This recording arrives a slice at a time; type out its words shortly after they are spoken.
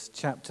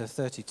chapter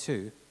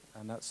 32,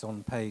 and that's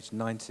on page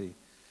 90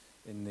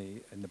 in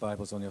the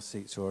Bibles on your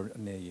seats or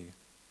near you.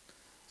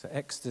 So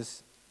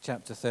Exodus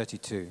chapter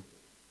 32.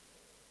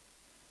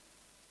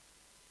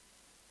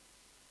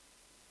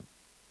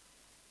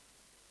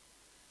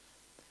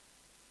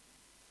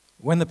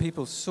 When the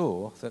people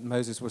saw that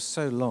Moses was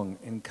so long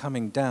in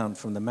coming down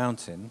from the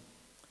mountain,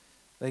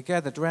 they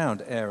gathered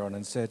round Aaron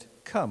and said,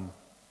 "Come,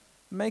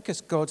 make us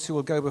gods who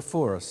will go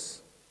before us.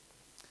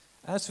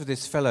 As for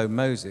this fellow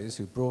Moses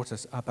who brought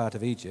us up out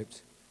of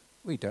Egypt,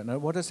 we don't know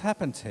what has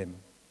happened to him."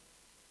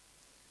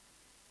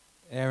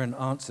 Aaron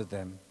answered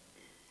them,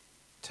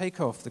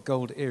 "Take off the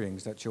gold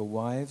earrings that your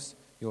wives,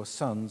 your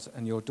sons,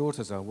 and your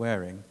daughters are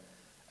wearing,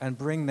 and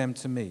bring them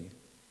to me."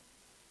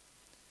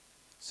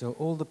 So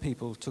all the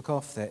people took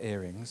off their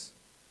earrings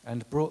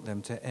and brought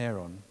them to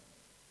Aaron.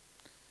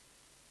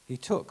 He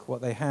took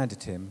what they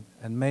handed him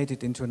and made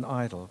it into an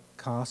idol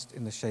cast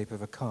in the shape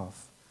of a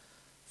calf,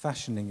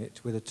 fashioning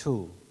it with a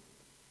tool.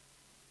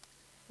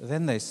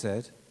 Then they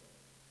said,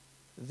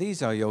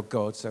 "These are your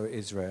gods, O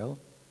Israel,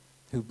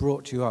 who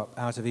brought you up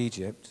out of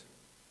Egypt."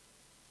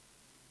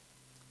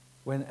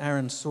 When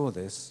Aaron saw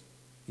this,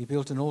 he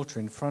built an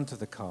altar in front of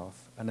the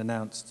calf and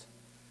announced,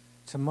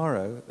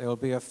 "Tomorrow there will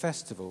be a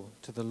festival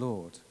to the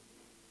Lord."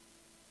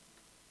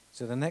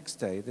 So the next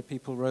day the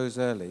people rose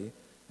early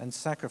and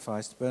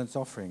sacrificed burnt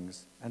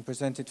offerings and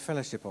presented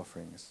fellowship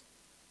offerings.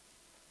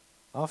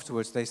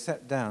 Afterwards they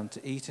sat down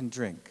to eat and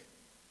drink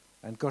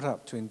and got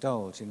up to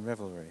indulge in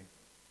revelry.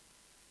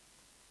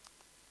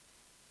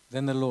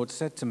 Then the Lord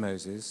said to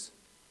Moses,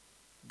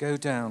 "Go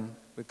down,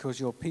 because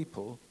your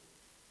people,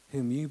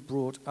 whom you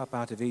brought up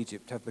out of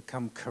Egypt, have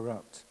become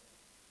corrupt.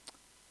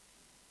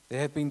 They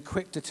have been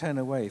quick to turn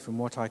away from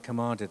what I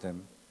commanded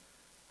them,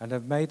 and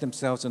have made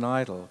themselves an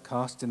idol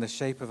cast in the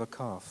shape of a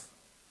calf.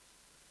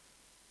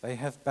 They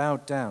have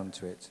bowed down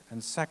to it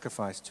and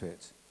sacrificed to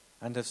it,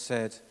 and have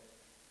said,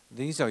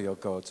 'These are your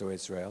gods, O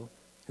Israel,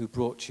 who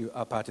brought you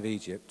up out of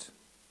Egypt.'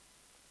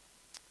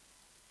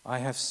 I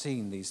have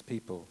seen these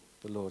people,"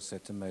 the Lord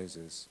said to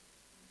Moses,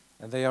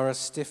 "and they are a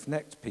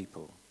stiff-necked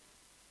people.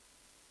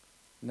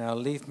 Now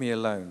leave me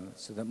alone,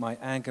 so that my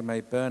anger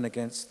may burn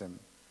against them,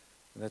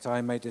 and that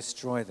I may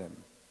destroy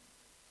them.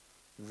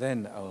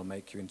 Then I will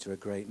make you into a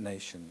great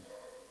nation."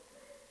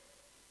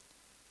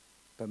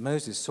 But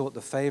Moses sought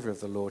the favor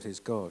of the Lord his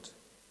God.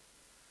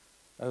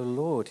 "O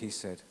Lord," he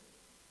said,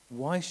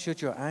 "why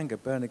should your anger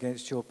burn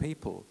against your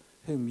people,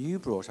 whom you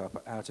brought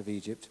up out of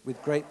Egypt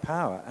with great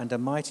power and a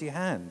mighty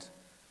hand?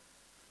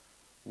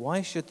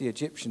 Why should the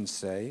Egyptians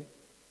say,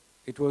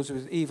 'It was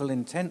with evil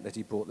intent that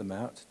he brought them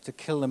out, to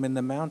kill them in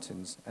the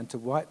mountains and to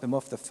wipe them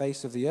off the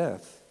face of the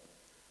earth'?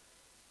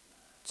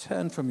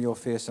 Turn from your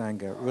fierce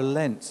anger,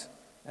 relent,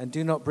 and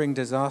do not bring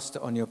disaster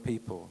on your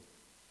people.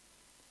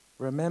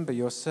 Remember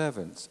your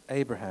servants,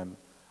 Abraham,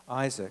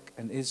 Isaac,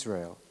 and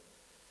Israel,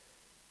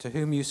 to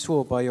whom you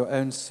swore by your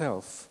own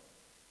self,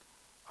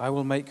 'I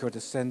will make your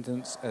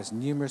descendants as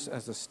numerous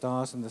as the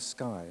stars in the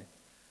sky,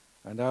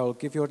 and I will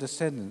give your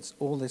descendants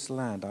all this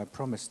land I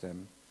promised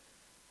them,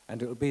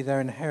 and it will be their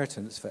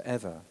inheritance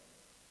forever.'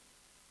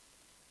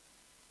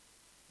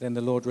 Then the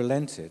Lord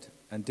relented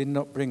and did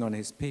not bring on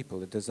his people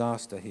the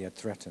disaster he had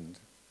threatened.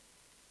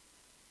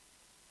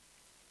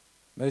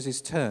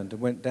 Moses turned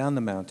and went down the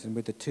mountain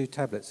with the 2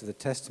 tablets of the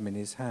testimony in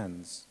his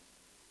hands.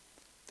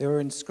 They were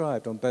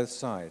inscribed on both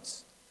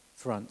sides,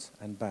 front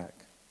and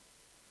back.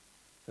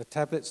 The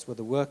tablets were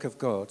the work of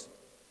God.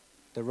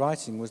 The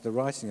writing was the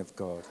writing of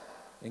God,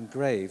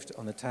 engraved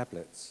on the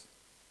tablets.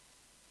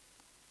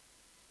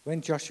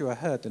 When Joshua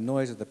heard the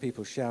noise of the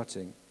people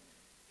shouting,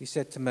 he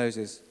said to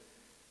Moses,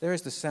 "There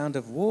is the sound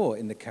of war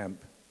in the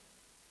camp."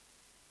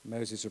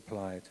 Moses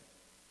replied,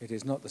 "It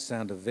is not the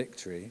sound of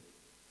victory.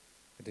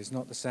 It is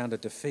not the sound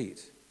of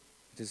defeat.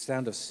 It is the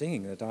sound of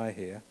singing that I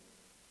hear."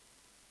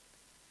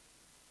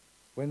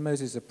 When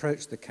Moses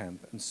approached the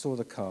camp and saw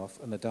the calf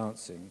and the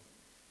dancing,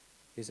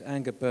 his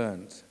anger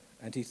burned,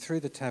 and he threw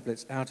the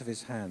tablets out of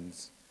his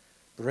hands,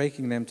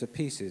 breaking them to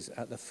pieces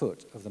at the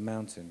foot of the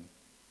mountain.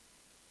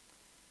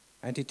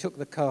 And he took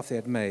the calf they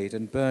had made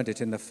and burned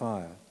it in the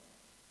fire.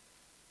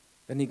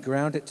 Then he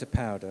ground it to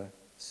powder,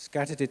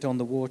 scattered it on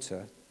the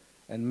water,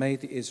 and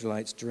made the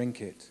Israelites drink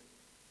it.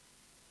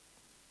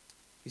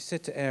 He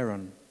said to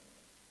Aaron,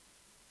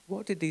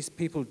 "What did these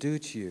people do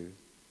to you,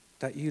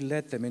 that you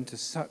led them into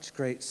such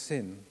great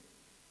sin?"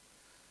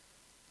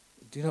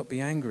 "Do not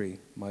be angry,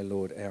 my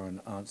lord,"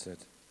 Aaron answered.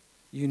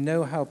 "You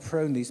know how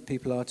prone these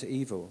people are to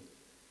evil.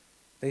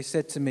 They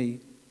said to me,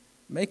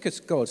 'Make us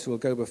gods who will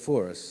go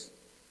before us.'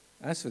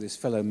 As for this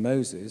fellow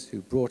Moses,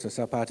 who brought us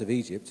up out of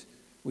Egypt,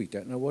 we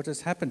don't know what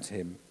has happened to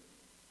him."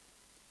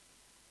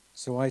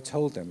 So I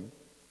told them,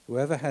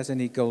 'Whoever has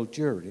any gold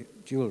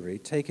jewelry,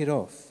 take it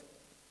off.'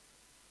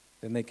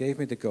 Then they gave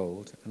me the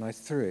gold, and I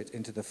threw it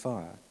into the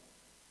fire,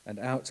 and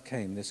out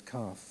came this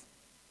calf."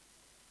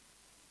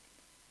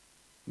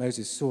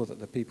 Moses saw that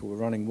the people were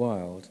running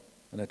wild,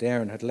 and that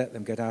Aaron had let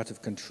them get out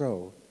of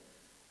control,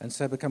 and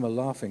so become a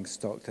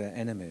laughingstock to their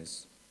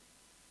enemies.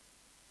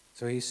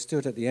 So he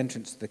stood at the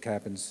entrance to the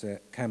camp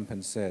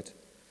and said,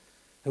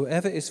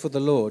 "Whoever is for the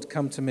Lord,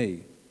 come to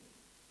me."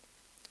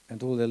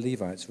 And all the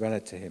Levites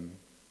rallied to him.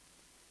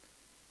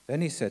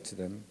 Then he said to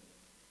them,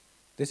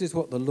 "This is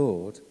what the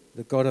Lord,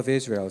 the God of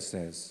Israel,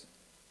 says.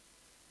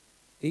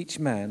 Each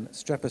man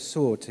strap a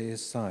sword to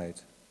his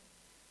side.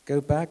 Go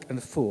back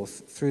and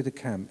forth through the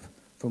camp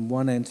from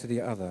one end to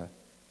the other,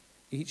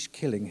 each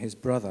killing his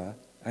brother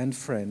and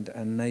friend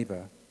and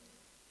neighbor."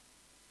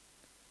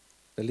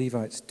 The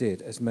Levites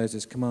did as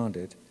Moses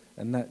commanded,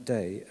 and that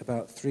day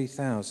about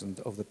 3,000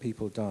 of the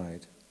people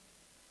died.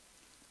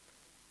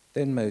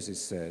 Then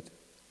Moses said,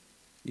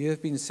 "You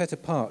have been set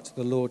apart to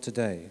the Lord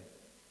today,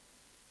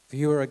 for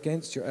you are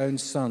against your own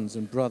sons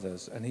and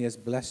brothers, and he has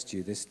blessed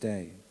you this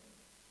day."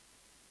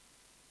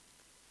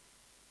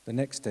 The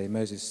next day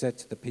Moses said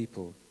to the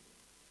people,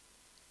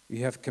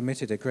 "You have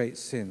committed a great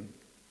sin,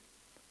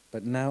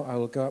 but now I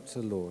will go up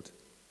to the Lord.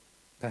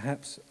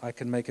 Perhaps I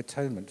can make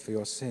atonement for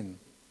your sin."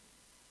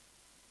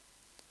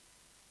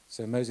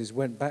 So Moses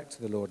went back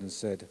to the Lord and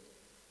said,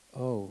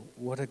 "Oh,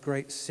 what a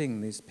great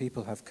sin these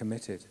people have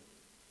committed.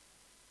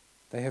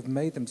 They have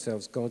made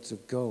themselves gods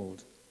of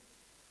gold.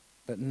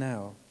 But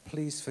now,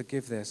 please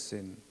forgive their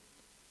sin.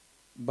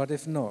 But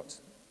if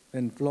not,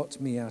 then blot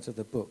me out of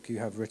the book you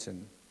have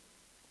written."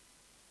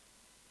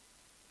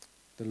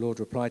 The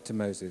Lord replied to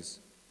Moses,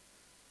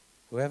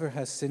 "Whoever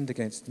has sinned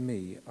against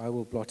me, I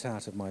will blot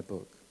out of my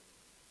book.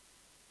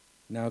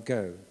 Now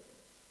go,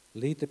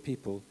 lead the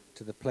people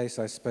to the place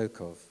I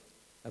spoke of,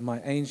 and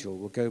my angel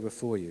will go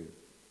before you.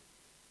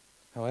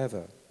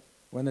 However,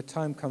 when the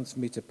time comes for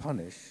me to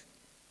punish,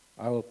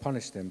 I will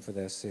punish them for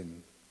their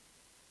sin."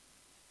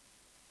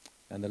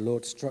 And the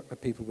Lord struck the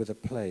people with a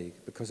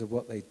plague because of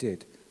what they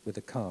did with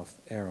the calf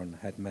Aaron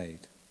had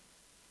made.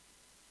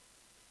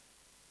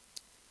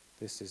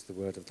 This is the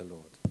word of the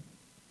Lord.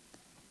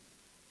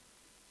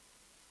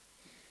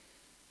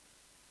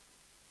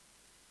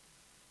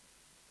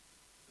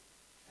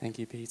 Thank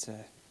you,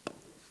 Peter.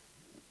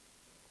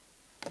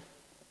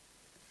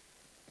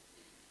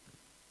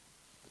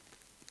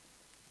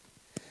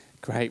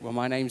 Great. Well,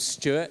 my name's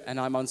Stuart, and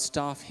I'm on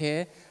staff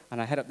here, and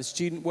I head up the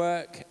student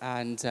work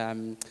and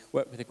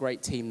work with a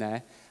great team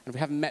there. And if we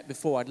haven't met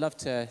before, I'd love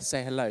to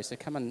say hello, so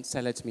come and say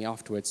hello to me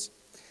afterwards.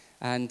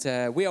 And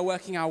we are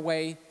working our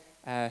way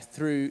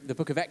through the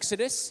book of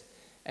Exodus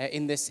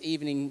in this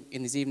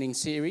evening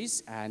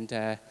series. And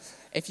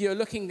if you're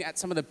looking at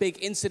some of the big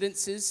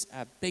incidences,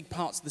 big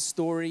parts of the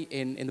story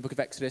in the book of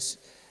Exodus,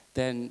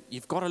 then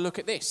you've got to look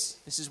at this.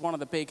 This is one of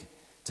the big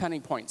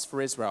turning points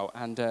for Israel.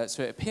 And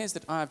so it appears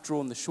that I have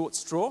drawn the short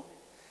straw.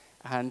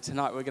 And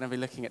tonight we're going to be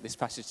looking at this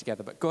passage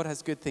together. But God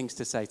has good things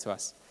to say to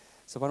us.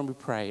 So why don't we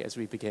pray as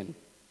we begin?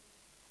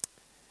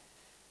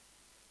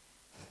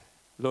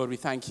 Lord, we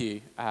thank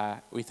you.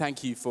 We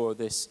thank you for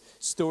this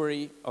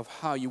story of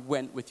how you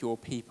went with your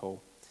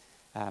people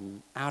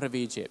out of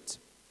Egypt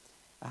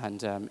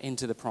and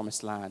into the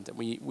promised land. And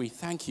we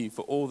thank you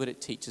for all that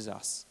it teaches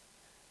us.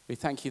 We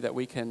thank you that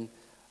we can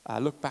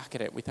look back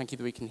at it. We thank you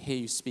that we can hear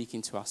you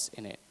speaking to us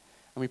in it.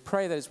 And we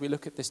pray that as we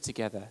look at this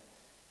together,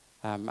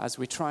 as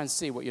we try and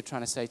see what you're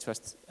trying to say to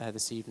us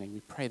this evening,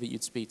 we pray that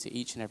you'd speak to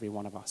each and every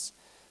one of us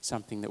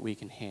something that we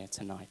can hear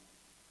tonight.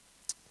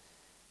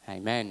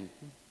 Amen.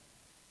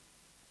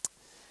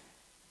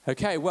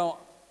 Okay, well,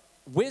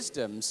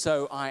 wisdom,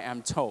 so I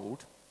am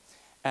told,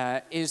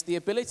 is the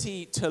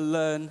ability to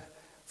learn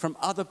from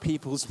other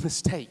people's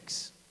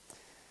mistakes.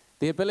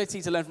 The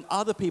ability to learn from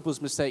other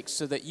people's mistakes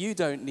so that you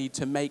don't need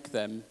to make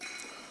them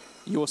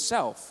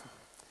yourself.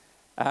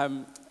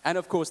 And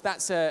of course,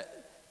 that's a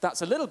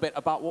little bit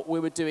about what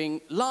we were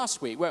doing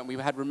last week, weren't we?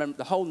 We had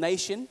the whole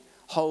nation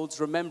holds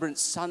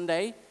Remembrance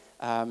Sunday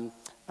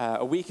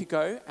a week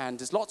ago, and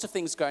there's lots of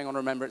things going on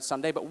Remembrance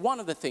Sunday, but one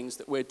of the things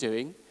that we're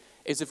doing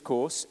is, of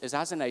course,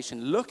 as a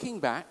nation, looking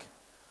back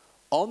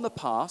on the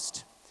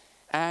past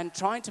and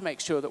trying to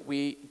make sure that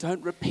we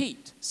don't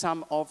repeat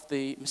some of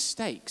the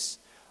mistakes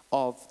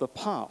of the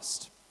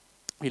past.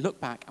 We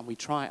look back and we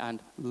try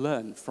and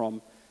learn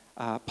from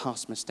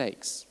past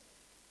mistakes.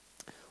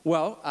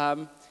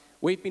 Well,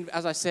 we've been,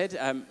 as I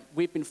said,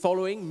 we've been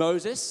following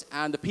Moses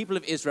and the people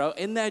of Israel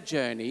in their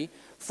journey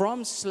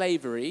from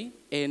slavery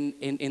in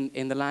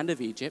the land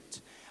of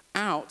Egypt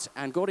out,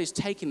 and God is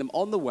taking them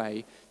on the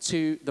way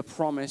to the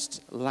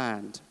promised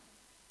land.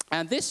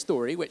 And this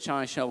story, which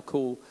I shall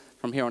call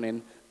from here on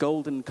in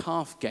Golden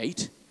Calf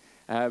Gate,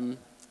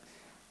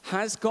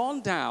 has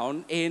gone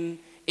down in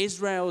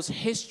Israel's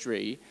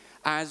history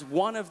as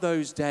one of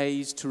those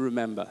days to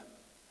remember.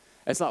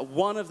 It's like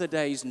one of the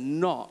days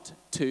not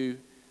to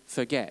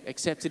forget,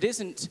 except it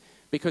isn't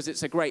because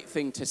it's a great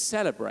thing to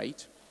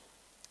celebrate.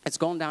 It's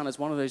gone down as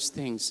one of those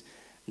things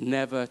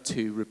never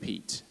to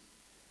repeat.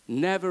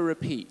 Never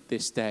repeat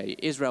this day.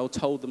 Israel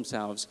told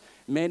themselves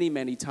many,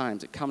 many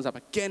times. It comes up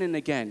again and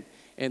again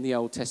in the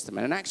Old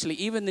Testament. And actually,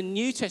 even the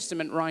New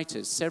Testament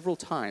writers several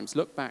times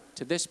look back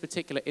to this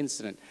particular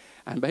incident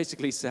and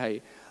basically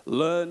say,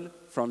 learn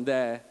from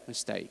their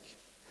mistake.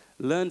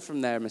 Learn from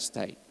their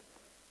mistake.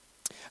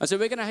 And so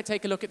we're going to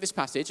take a look at this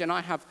passage, and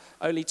I have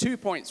only 2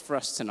 points for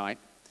us tonight.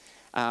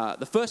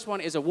 The first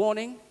one is a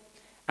warning,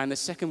 And the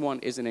second one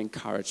is an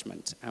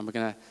encouragement. And we're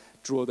going to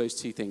draw those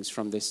two things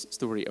from this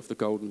story of the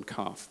golden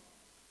calf.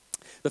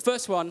 The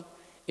first one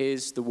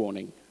is the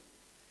warning.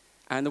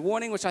 And the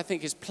warning, which I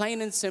think is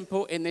plain and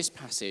simple in this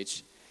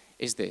passage,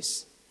 is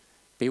this: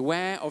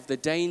 beware of the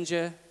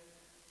danger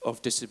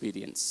of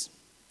disobedience.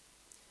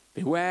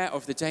 Beware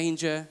of the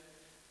danger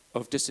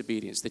of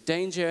disobedience. The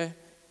danger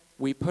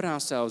we put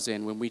ourselves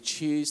in when we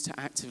choose to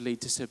actively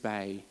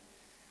disobey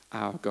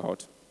our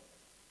God.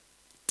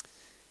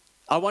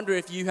 I wonder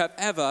if you have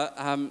ever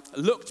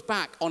looked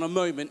back on a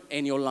moment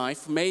in your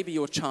life, maybe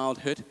your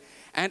childhood,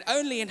 and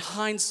only in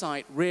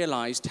hindsight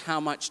realized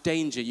how much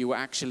danger you were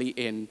actually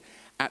in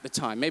at the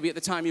time. Maybe at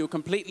the time you were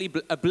completely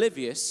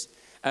oblivious,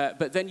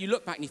 but then you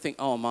look back and you think,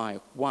 oh my,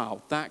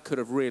 wow, that could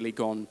have really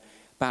gone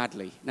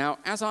badly. Now,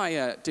 as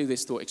I do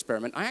this thought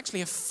experiment, I actually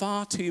have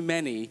far too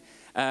many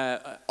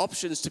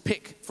options to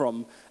pick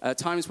from,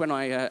 times when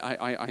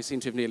I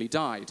seem to have nearly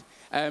died.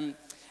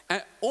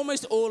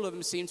 Almost all of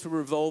them seem to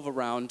revolve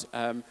around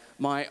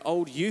my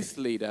old youth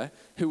leader,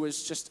 who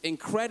was just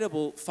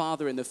incredible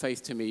father in the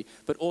faith to me,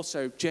 but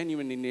also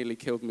genuinely nearly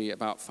killed me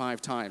about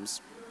 5 times.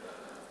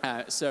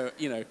 So,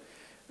 you know,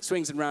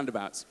 swings and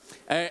roundabouts.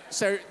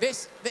 So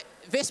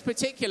this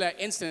particular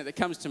incident that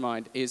comes to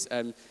mind is,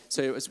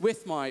 so it was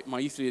with my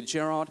youth leader,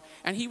 Gerard,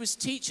 and he was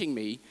teaching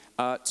me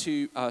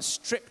to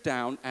strip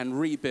down and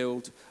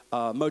rebuild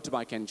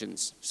motorbike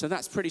engines. So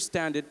that's pretty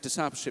standard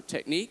discipleship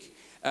technique.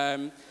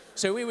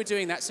 So we were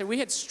doing that. So we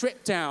had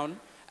stripped down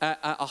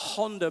a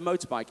Honda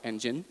motorbike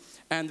engine,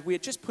 and we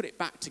had just put it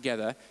back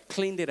together,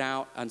 cleaned it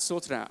out, and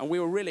sorted it out. And we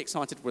were really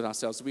excited with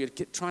ourselves. We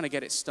were trying to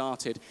get it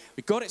started.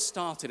 We got it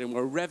started, and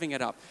we were revving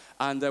it up.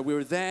 And we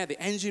were there.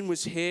 The engine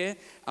was here,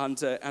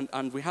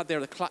 and we had there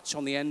the clutch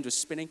on the end was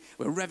spinning.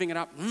 We were revving it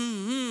up,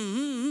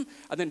 and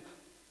then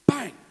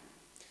bang!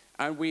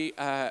 And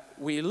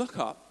we look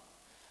up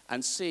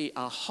and see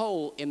a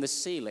hole in the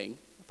ceiling,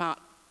 about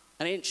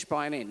 1 inch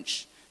by 1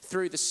 inch,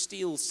 through the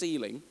steel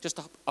ceiling, just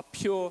a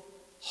pure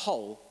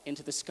hole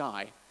into the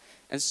sky.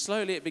 And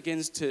slowly it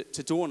begins to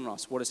dawn on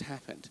us what has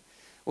happened.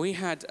 We'd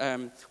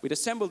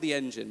assembled the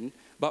engine,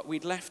 but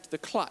we'd left the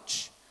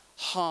clutch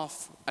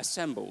half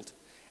assembled.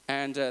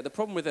 And the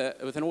problem with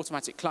an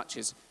automatic clutch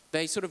is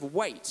they sort of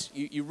wait.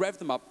 You rev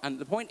them up, and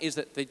the point is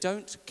that they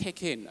don't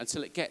kick in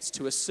until it gets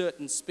to a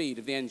certain speed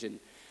of the engine.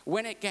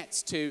 When it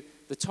gets to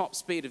the top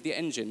speed of the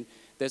engine,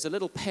 there's a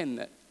little pin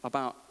that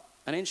about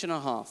 1.5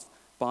 inches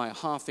by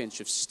 1/2 inch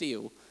of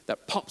steel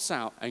that pops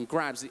out and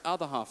grabs the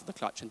other half of the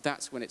clutch, and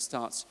that's when it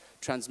starts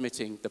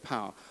transmitting the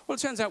power. Well, it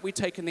turns out we'd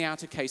taken the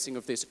outer casing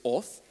of this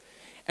off,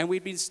 and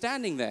we'd been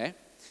standing there,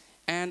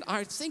 and I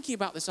was thinking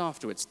about this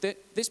afterwards.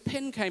 This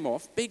pin came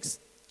off, big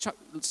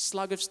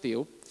slug of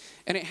steel,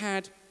 and it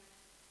had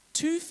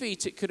 2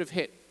 feet it could have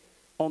hit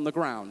on the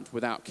ground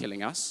without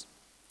killing us,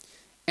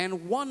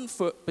 and 1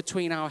 foot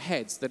between our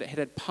heads that it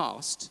had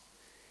passed,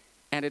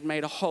 and it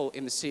made a hole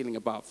in the ceiling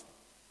above.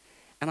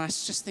 And I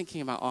was just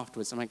thinking about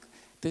afterwards, I'm like,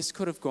 this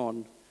could have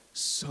gone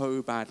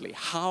so badly.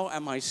 How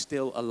am I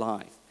still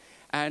alive?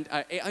 And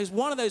it was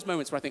one of those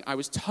moments where I think I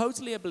was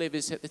totally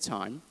oblivious at the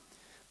time,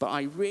 but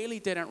I really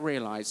didn't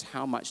realize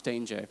how much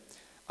danger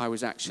I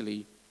was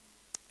actually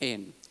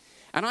in.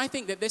 And I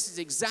think that this is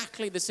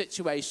exactly the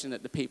situation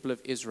that the people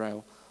of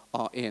Israel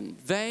are in.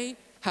 They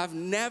have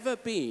never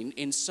been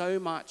in so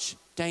much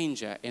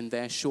danger in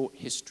their short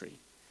history.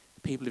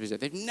 The people of Israel,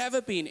 they've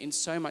never been in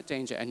so much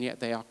danger, and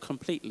yet they are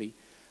completely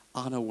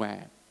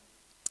unaware.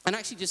 And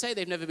actually, to say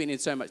they've never been in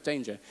so much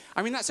danger,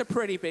 I mean, that's a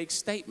pretty big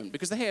statement,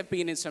 because they have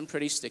been in some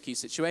pretty sticky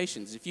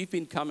situations. If you've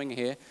been coming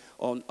here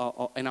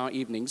in our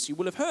evenings, you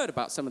will have heard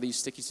about some of these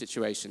sticky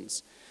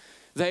situations.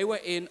 They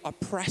were in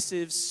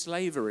oppressive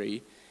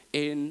slavery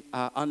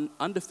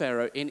under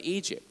Pharaoh in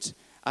Egypt.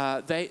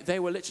 They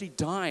were literally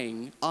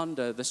dying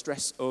under the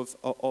stress of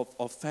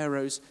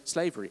Pharaoh's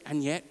slavery,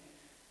 and yet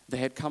they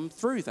had come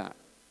through that.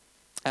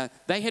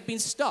 They had been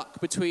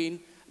stuck between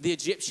the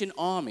Egyptian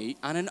army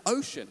and an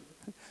ocean.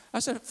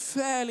 That's a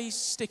fairly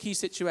sticky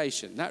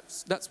situation.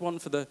 That's one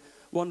for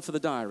the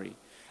diary.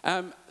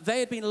 They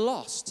had been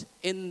lost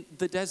in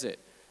the desert,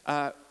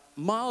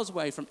 miles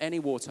away from any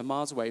water,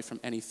 miles away from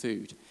any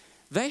food.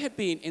 They had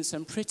been in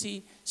some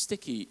pretty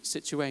sticky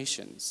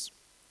situations.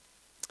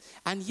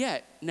 And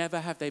yet, never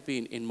have they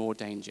been in more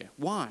danger.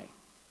 Why?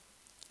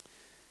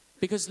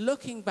 Because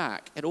looking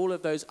back at all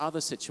of those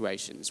other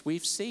situations,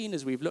 we've seen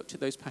as we've looked at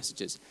those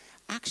passages,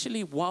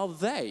 actually while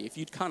if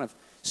you'd kind of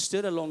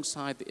stood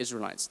alongside the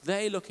Israelites,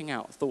 they looking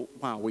out thought,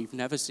 wow, we've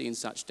never seen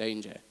such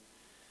danger.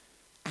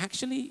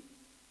 Actually,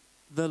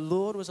 the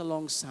Lord was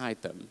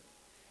alongside them,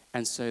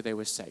 and so they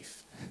were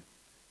safe.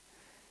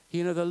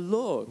 You know, the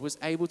Lord was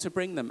able to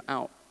bring them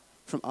out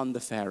from under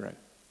Pharaoh.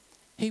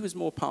 He was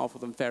more powerful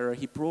than Pharaoh.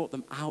 He brought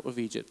them out of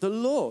Egypt. The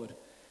Lord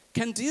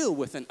can deal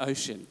with an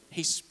ocean.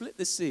 He split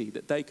the sea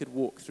that they could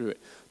walk through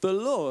it. The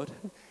Lord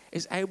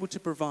is able to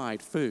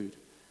provide food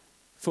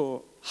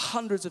for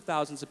hundreds of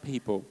thousands of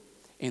people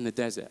in the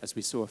desert, as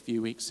we saw a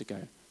few weeks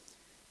ago.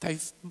 They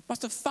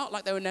must have felt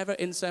like they were never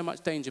in so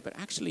much danger, but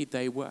actually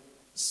they were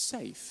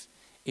safe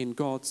in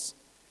God's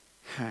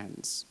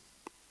hands.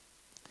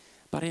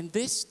 But in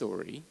this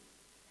story,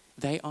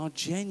 they are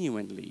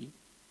genuinely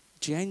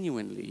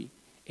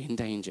in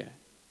danger.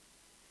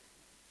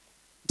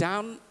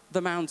 Down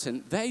the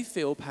mountain, they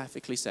feel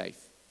perfectly safe.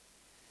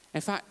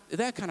 In fact,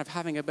 they're kind of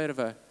having a bit of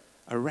a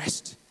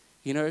rest.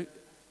 You know,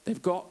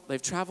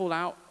 they've traveled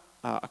out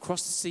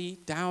across the sea,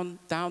 down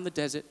the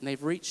desert, and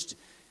they've reached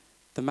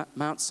the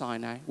Mount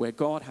Sinai, where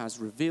God has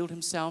revealed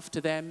himself to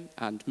them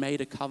and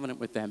made a covenant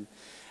with them.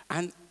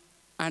 And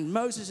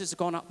Moses has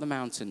gone up the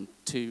mountain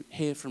to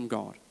hear from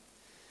God.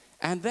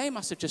 And they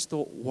must have just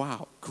thought,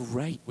 wow,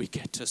 great, we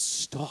get to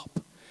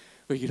stop.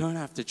 You don't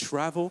have to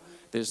travel.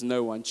 There's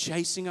no one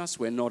chasing us.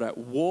 We're not at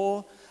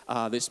war.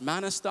 This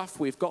manna stuff,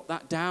 we've got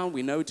that down.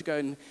 We know to go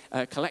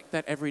and collect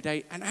that every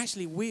day. And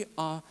actually,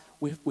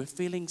 we're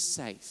feeling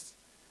safe.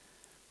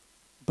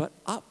 But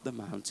up the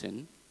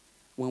mountain,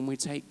 when we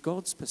take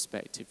God's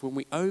perspective, when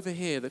we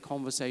overhear the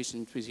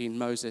conversation between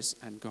Moses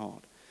and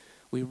God,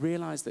 we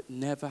realize that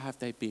never have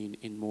they been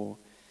in more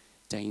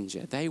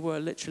danger. They were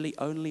literally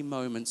only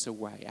moments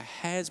away, a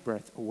hair's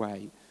breadth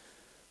away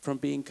from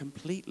being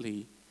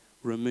completely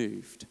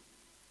removed.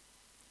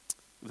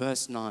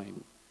 Verse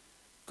 9,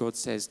 God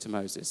says to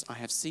Moses, I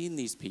have seen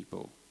these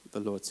people, the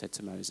Lord said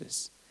to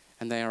Moses,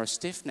 and they are a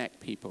stiff-necked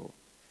people.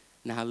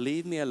 Now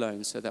leave me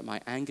alone so that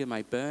my anger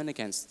may burn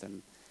against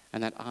them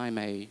and that I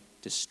may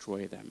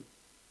destroy them.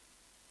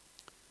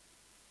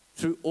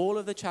 Through all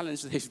of the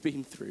challenges they've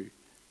been through,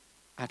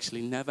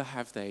 actually never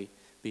have they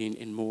been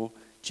in more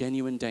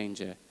genuine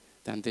danger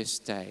than this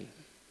day.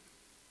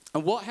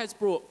 And what has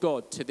brought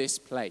God to this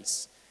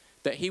place?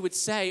 That he would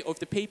say of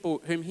the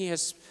people whom he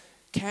has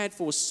cared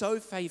for so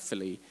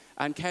faithfully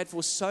and cared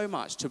for so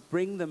much to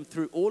bring them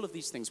through all of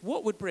these things.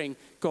 What would bring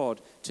God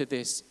to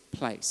this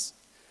place?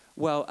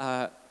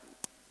 Well,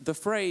 the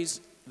phrase,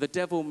 the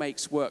devil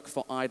makes work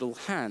for idle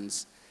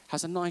hands,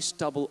 has a nice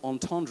double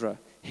entendre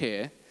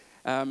here.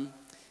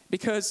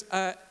 Because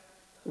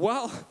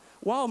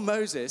while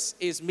Moses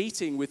is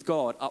meeting with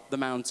God up the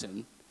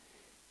mountain,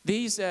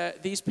 these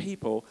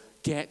people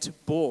get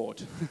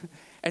bored.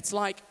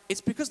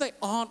 It's because they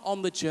aren't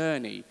on the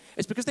journey.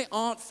 It's because they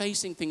aren't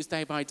facing things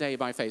day by day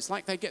by face.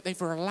 Like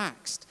they've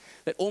relaxed,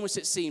 that almost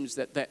it seems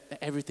that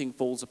everything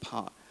falls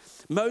apart.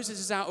 Moses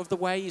is out of the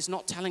way. He's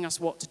not telling us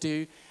what to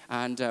do.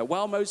 And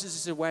while Moses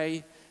is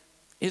away,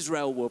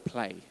 Israel will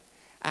play.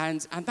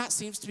 And that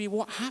seems to be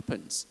what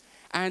happens.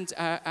 And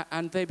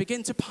they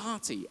begin to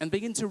party and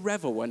begin to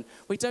revel. And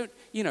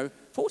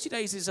 40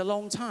 days is a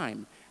long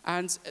time.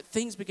 And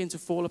things begin to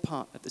fall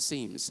apart at the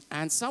seams.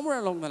 And somewhere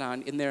along the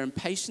line, in their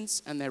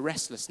impatience and their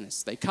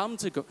restlessness, they come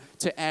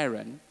to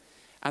Aaron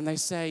and they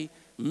say,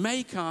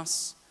 make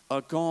us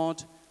a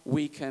God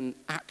we can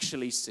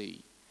actually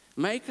see.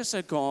 Make us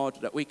a God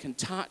that we can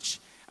touch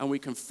and we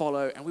can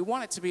follow. And we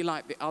want it to be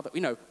like the other.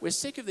 We're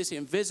sick of this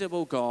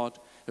invisible God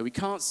that we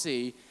can't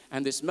see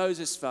and this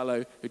Moses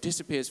fellow who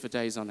disappears for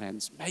days on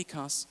end. Make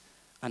us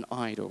an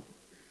idol.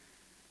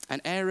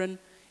 And Aaron,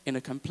 in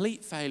a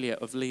complete failure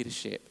of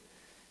leadership,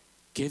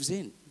 gives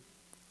in,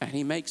 and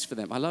he makes for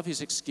them. I love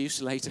his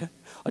excuse later.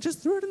 I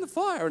just threw it in the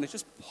fire, and it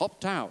just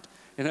popped out.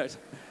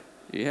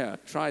 Yeah,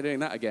 try doing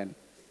that again.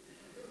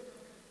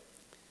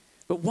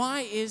 But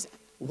why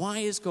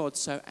is God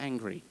so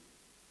angry?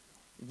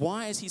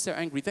 Why is he so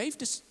angry? They've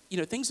just,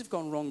 things have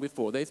gone wrong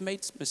before. They've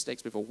made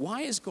mistakes before.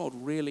 Why is God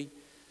really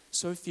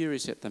so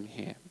furious at them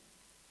here?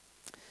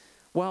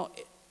 Well,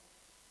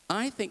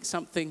 I think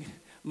something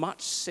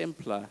much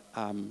simpler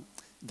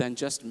than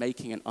just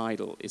making an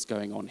idol is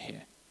going on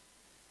here.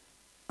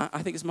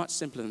 I think it's much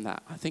simpler than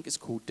that. I think it's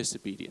called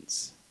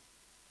disobedience.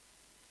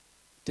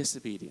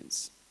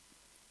 Disobedience.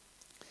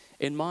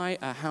 In my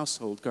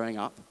household growing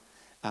up,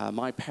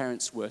 my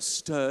parents were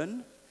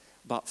stern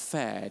but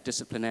fair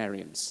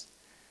disciplinarians.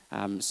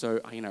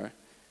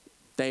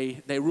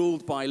 They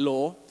ruled by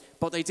law,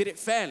 but they did it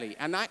fairly.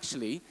 And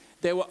actually,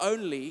 there were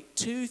only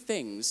two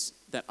things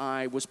that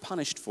I was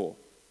punished for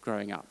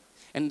growing up.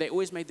 And they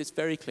always made this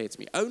very clear to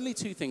me. Only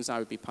two things I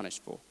would be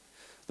punished for.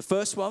 The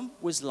first one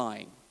was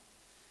lying.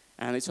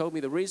 And they told me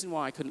the reason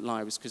why I couldn't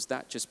lie was because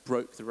that just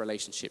broke the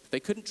relationship.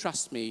 They couldn't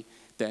trust me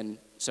then.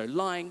 So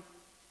lying,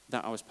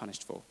 that I was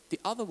punished for.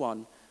 The other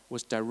one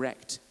was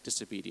direct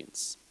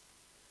disobedience.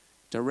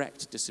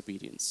 Direct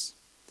disobedience.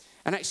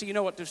 And actually, you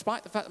know what?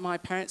 Despite the fact that my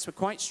parents were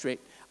quite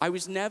strict, I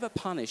was never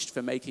punished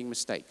for making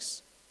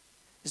mistakes.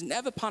 I was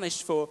never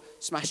punished for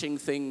smashing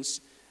things,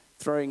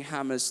 throwing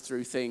hammers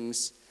through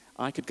things.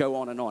 I could go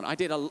on and on.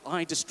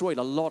 I destroyed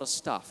a lot of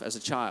stuff as a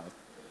child.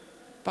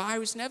 But I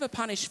was never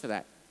punished for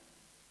that.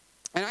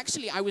 And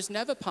actually, I was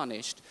never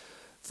punished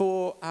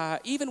for,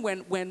 even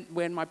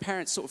when my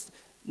parents sort of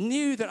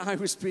knew that I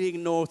was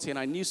being naughty and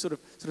I knew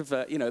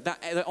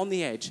that on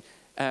the edge,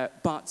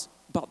 but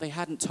they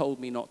hadn't told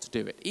me not to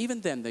do it.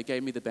 Even then, they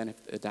gave me the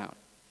benefit of the doubt.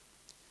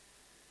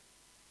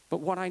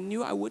 But what I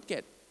knew I would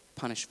get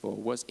punished for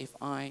was if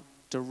I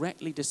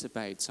directly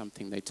disobeyed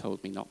something they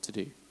told me not to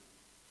do.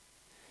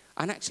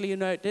 And actually,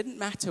 it didn't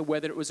matter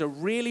whether it was a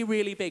really,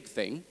 really big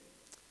thing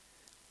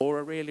or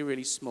a really,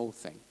 really small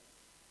thing.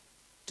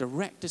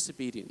 Direct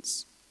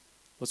disobedience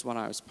was what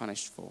I was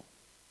punished for.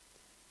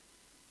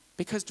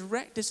 Because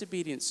direct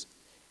disobedience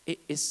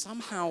is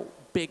somehow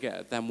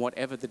bigger than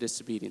whatever the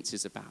disobedience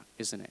is about,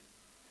 isn't it?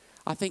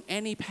 I think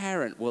any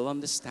parent will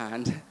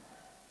understand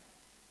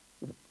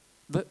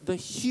the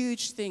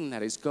huge thing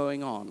that is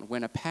going on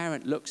when a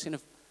parent looks in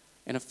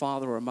a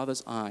father or a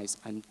mother's eyes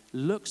and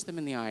looks them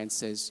in the eye and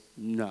says,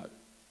 no,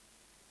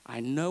 I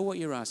know what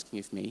you're asking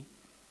of me,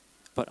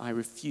 but I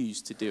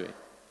refuse to do it.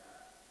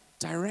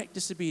 Direct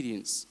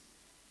disobedience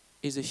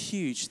is a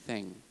huge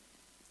thing.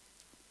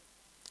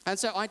 And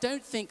so I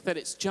don't think that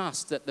it's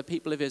just that the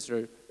people of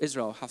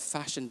Israel have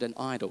fashioned an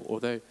idol,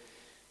 although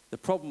the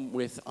problem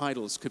with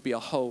idols could be a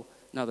whole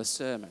another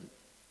sermon.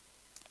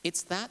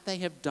 It's that they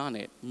have done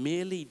it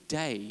merely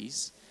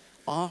days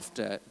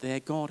after their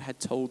God had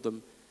told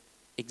them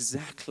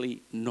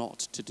exactly not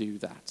to do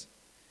that.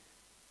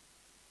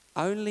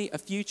 Only a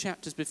few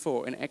chapters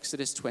before, in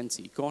Exodus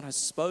 20, God has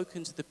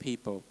spoken to the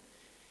people,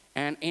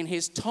 and in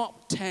his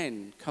top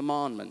 10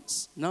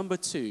 commandments, number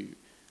 2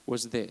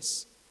 was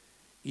this: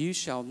 you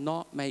shall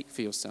not make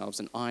for yourselves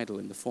an idol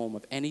in the form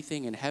of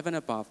anything in heaven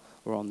above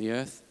or on the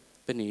earth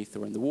beneath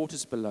or in the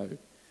waters below.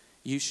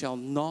 You shall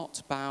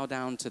not bow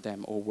down to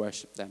them or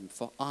worship them,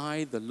 for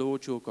I, the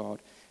Lord your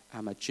God,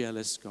 am a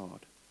jealous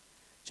God.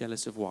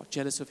 Jealous of what?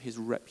 Jealous of his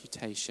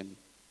reputation.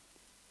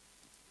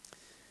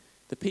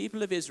 The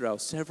people of Israel,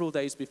 several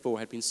days before,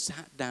 had been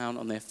sat down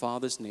on their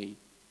father's knee,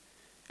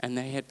 and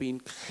they had been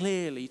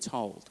clearly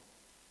told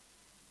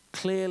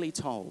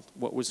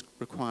what was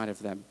required of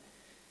them.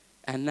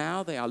 And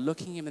now they are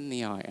looking him in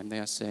the eye and they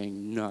are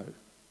saying no.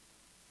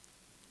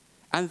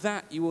 And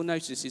that, you will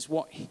notice, is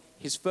what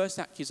his first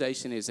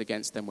accusation is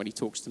against them when he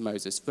talks to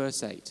Moses.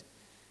 Verse 8,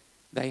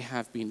 they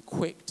have been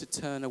quick to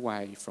turn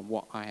away from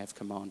what I have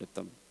commanded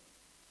them.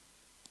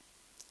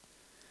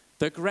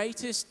 The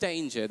greatest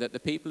danger that the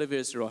people of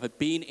Israel had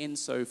been in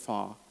so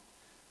far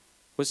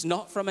was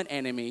not from an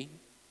enemy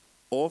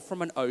or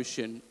from an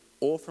ocean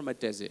or from a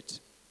desert.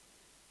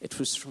 It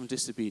was from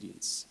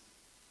disobedience.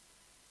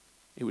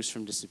 It was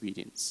from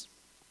disobedience.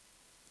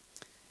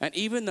 And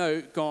even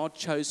though God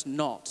chose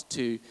not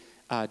to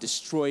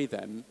destroy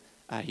them,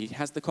 he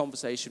has the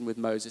conversation with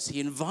Moses.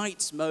 He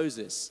invites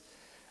Moses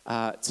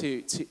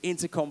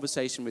into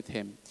conversation with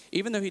him.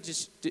 Even though he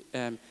just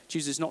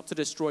chooses not to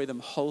destroy them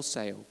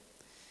wholesale,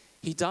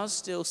 he does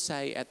still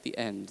say at the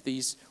end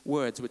these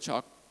words which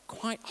are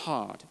quite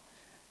hard.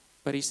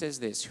 But he says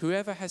this: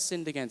 whoever has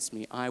sinned against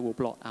me, I will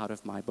blot out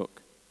of my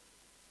book.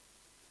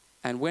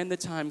 And when the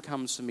time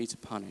comes for me to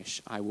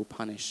punish, I will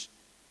punish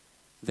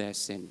their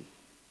sin.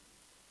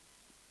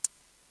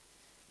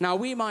 Now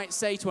we might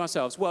say to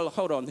ourselves, well,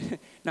 hold on.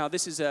 Now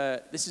this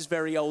is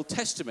very Old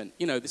Testament.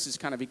 You know, this is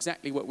kind of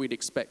exactly what we'd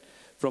expect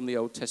from the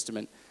Old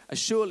Testament.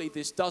 Surely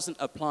this doesn't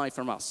apply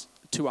to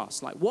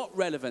us. Like, what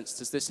relevance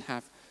does this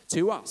have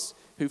to us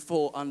who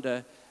fall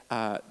under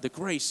the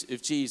grace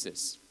of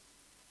Jesus?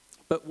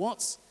 But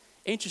what's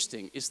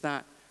interesting is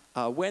that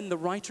when the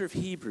writer of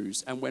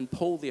Hebrews and when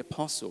Paul the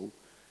Apostle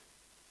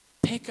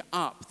pick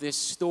up this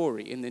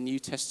story in the New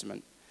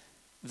Testament,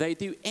 they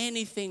do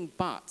anything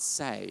but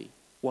say,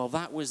 well,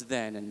 that was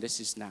then and this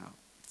is now.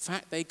 In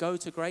fact, they go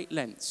to great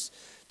lengths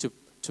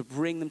to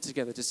bring them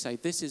together to say,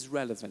 this is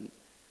relevant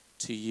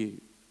to you.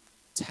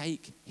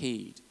 Take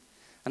heed.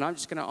 And I'm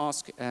just going to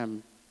ask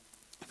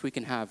if we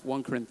can have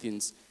 1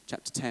 Corinthians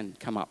chapter 10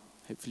 come up.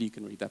 Hopefully you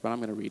can read that, but I'm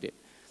going to read it.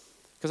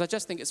 Because I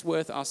just think it's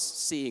worth us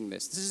seeing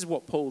this. This is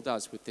what Paul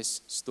does with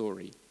this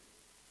story.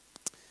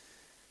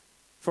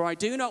 For I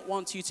do not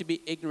want you to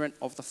be ignorant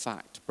of the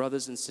fact,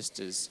 brothers and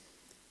sisters,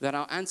 that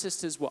our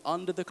ancestors were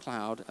under the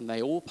cloud and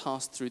they all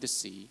passed through the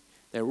sea.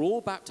 They were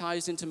all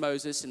baptized into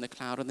Moses in the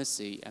cloud and the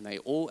sea, and they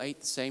all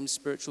ate the same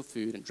spiritual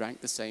food and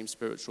drank the same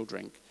spiritual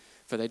drink.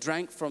 For they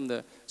drank from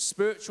the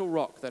spiritual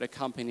rock that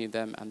accompanied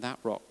them, and that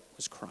rock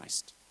was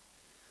Christ.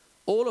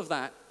 All of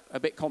that, a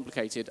bit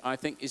complicated, I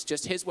think, is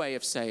just his way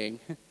of saying,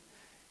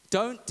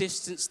 don't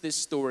distance this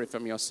story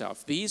from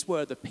yourself. These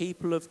were the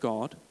people of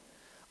God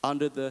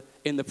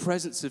in the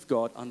presence of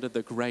God, under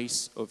the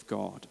grace of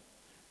God.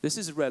 This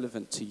is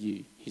relevant to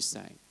you, he's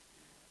saying.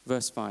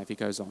 Verse 5, he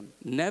goes on.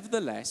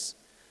 Nevertheless,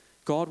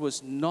 God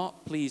was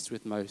not pleased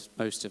with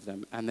most of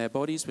them, and their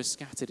bodies were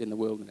scattered in the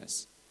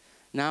wilderness.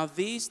 Now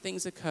these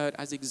things occurred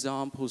as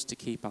examples to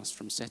keep us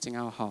from setting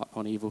our heart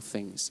on evil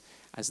things,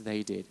 as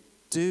they did.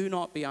 Do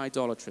not be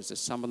idolaters, as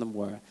some of them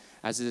were,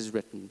 as it is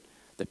written.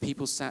 The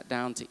people sat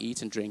down to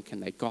eat and drink,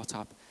 and they got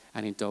up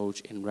and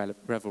indulged in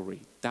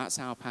revelry. That's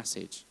our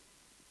passage.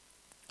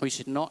 We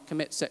should not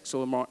commit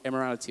sexual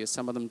immorality, as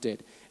some of them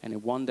did, and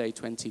in one day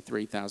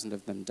 23,000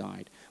 of them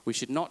died. We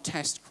should not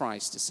test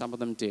Christ, as some of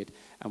them did,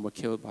 and were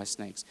killed by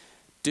snakes.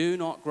 Do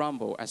not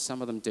grumble, as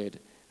some of them did,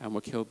 and were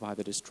killed by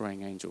the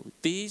destroying angel.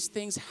 These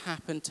things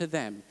happened to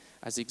them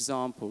as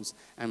examples,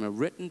 and were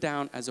written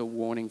down as a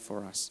warning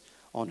for us,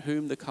 on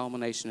whom the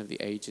culmination of the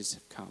ages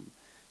have come.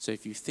 So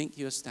if you think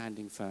you're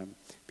standing firm,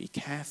 be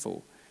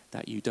careful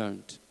that you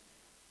don't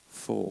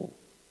fall.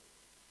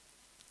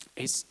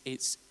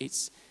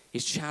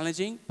 It's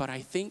challenging, but I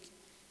think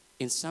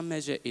in some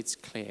measure it's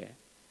clear.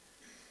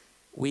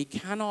 We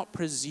cannot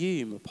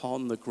presume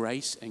upon the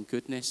grace and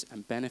goodness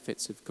and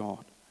benefits of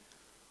God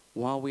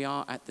while we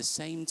are at the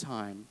same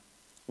time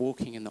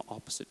walking in the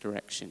opposite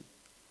direction,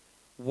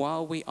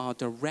 while we are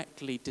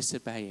directly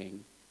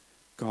disobeying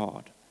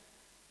God.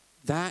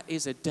 That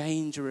is a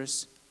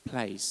dangerous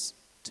place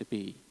to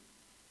be.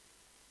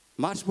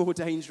 Much more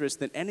dangerous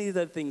than any of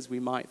the things we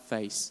might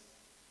face.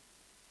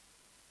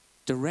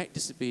 Direct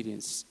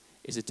disobedience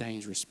is a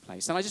dangerous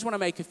place. And I just want to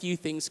make a few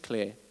things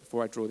clear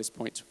before I draw this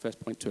first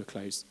point to a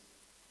close.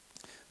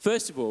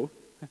 First of all,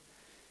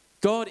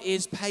 God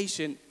is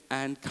patient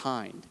and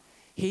kind.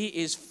 He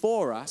is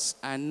for us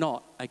and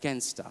not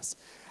against us.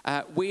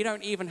 We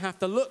don't even have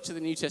to look to the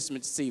New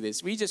Testament to see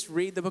this. We just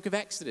read the book of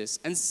Exodus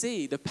and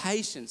see the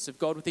patience of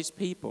God with his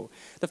people,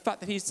 the fact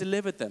that he's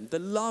delivered them, the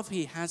love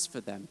he has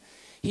for them.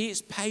 He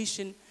is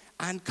patient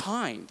and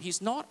kind.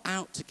 He's not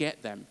out to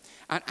get them.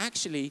 And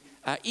actually,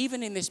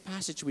 even in this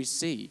passage we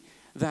see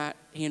that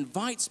he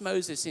invites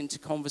Moses into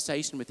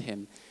conversation with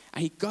him.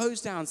 And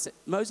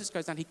Moses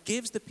goes down, he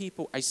gives the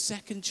people a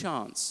second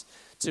chance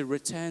to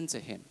return to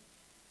him.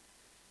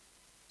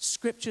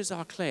 Scriptures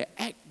are clear.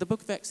 The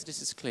book of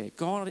Exodus is clear.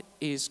 God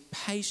is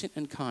patient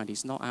and kind.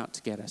 He's not out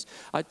to get us.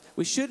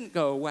 We shouldn't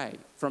go away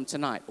from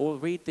tonight or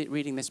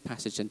reading this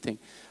passage and think,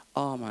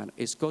 oh man,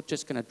 is God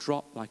just going to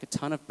drop like a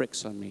ton of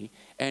bricks on me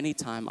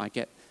anytime I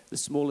get the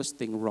smallest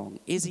thing wrong?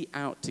 Is he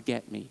out to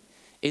get me?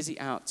 Is he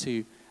out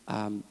to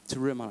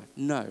ruin my life?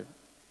 No,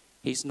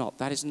 he's not.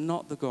 That is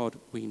not the God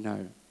we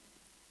know.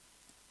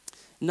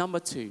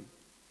 Number 2,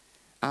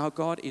 our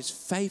God is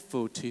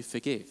faithful to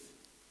forgive.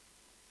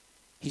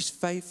 He's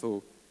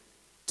faithful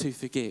to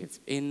forgive.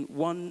 In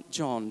 1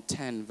 John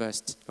 1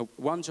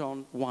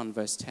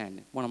 verse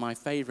 10, one of my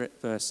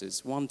favorite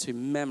verses, one to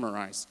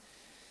memorize,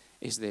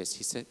 is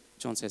this.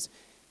 John says,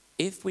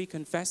 if we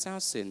confess our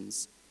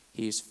sins,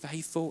 he is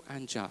faithful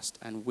and just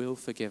and will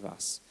forgive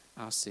us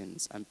our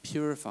sins and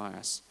purify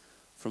us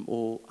from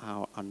all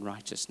our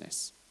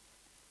unrighteousness.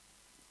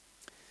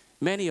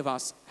 Many of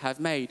us have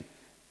made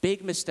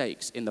big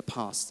mistakes in the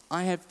past.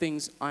 I have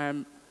things I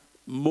am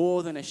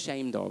more than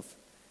ashamed of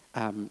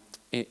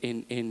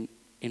in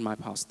my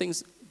past.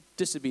 Things,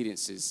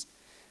 disobediences.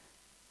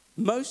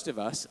 Most of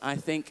us, I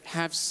think,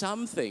 have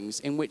some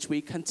things in which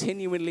we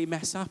continually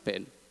mess up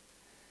in.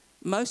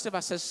 Most of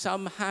us have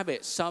some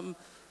habits, some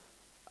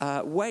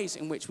ways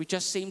in which we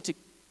just seem to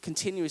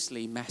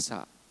continuously mess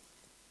up.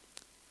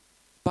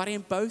 But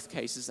in both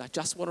cases, I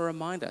just want to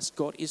remind us,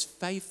 God is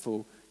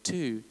faithful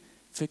to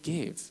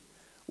forgive.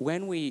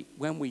 When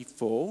we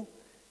fall,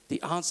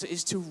 the answer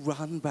is to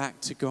run back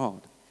to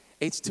God.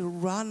 It's to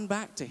run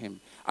back to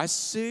him. As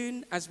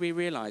soon as we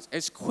realize,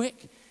 as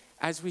quick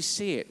as we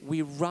see it,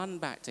 we run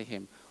back to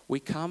him. We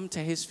come to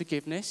his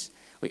forgiveness.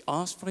 We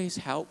ask for his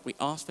help. We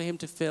ask for him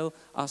to fill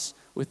us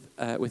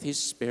with his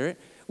spirit.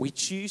 We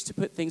choose to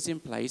put things in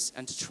place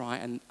and to try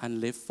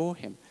and live for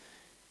him.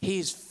 He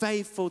is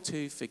faithful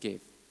to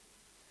forgive.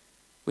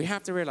 We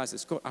have to realize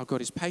that our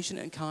God is patient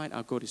and kind.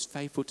 Our God is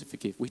faithful to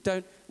forgive.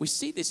 We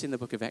see this in the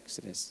book of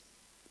Exodus.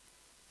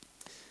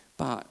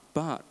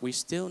 But we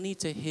still need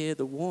to hear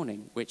the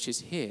warning which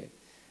is here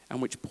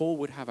and which Paul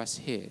would have us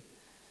hear.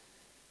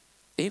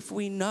 If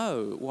we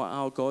know what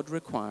our God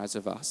requires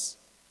of us,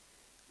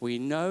 we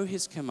know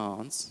his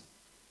commands,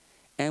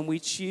 and we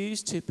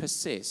choose to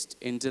persist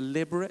in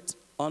deliberate,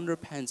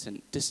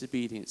 unrepentant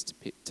disobedience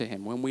to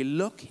him, when we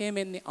look him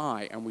in the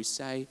eye and we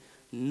say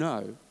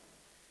no,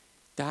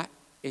 that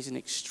is an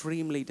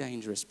extremely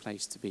dangerous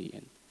place to be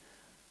in.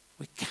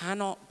 We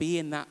cannot be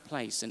in that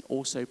place and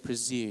also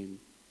presume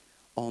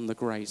on the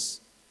grace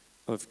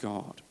of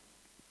God.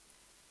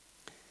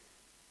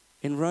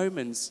 In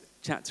Romans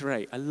chapter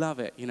 8, I love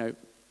it.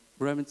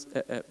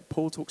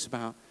 Paul talks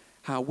about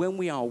how when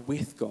we are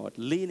with God,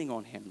 leaning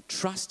on him,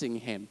 trusting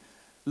him,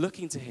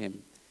 looking to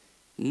him,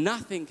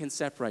 nothing can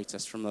separate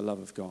us from the love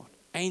of God.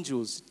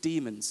 Angels,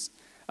 demons,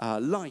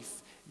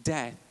 life,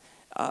 death,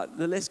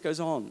 the list goes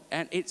on.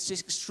 And it's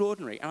just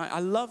extraordinary. And I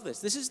love this.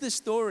 This is the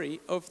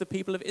story of the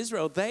people of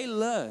Israel. They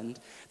learned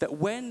that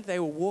when they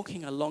were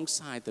walking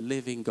alongside the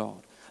living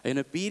God, in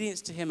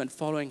obedience to him and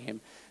following him,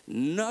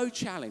 no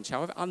challenge,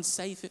 however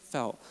unsafe it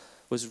felt,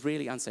 was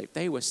really unsafe.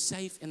 They were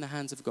safe in the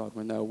hands of God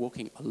when they were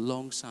walking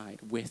alongside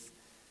with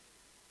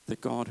the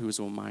God who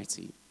is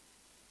almighty.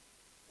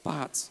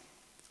 But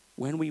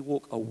when we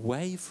walk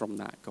away from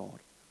that God,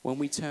 when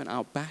we turn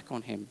our back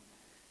on him,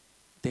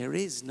 there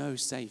is no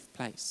safe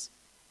place.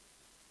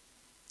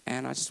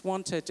 And I just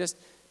want to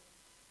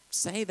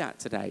say that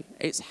today.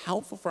 It's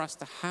helpful for us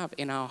to have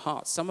in our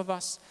hearts. Some of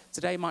us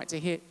today might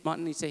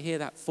need to hear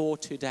that for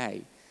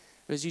today.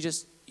 Because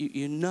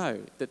you know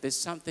that there's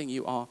something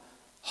you are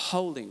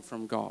holding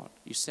from God.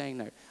 You're saying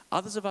no.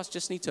 Others of us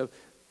just need to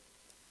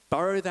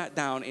burrow that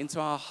down into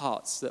our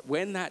hearts, that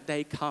when that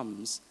day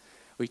comes,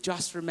 we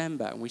just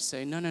remember and we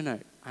say, no,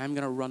 I'm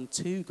going to run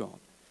to God.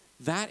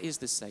 That is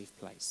the safe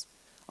place.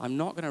 I'm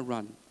not going to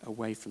run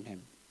away from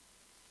him.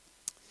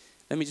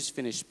 Let me just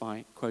finish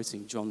by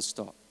quoting John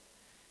Stott,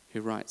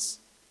 who writes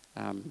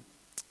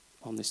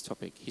on this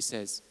topic. He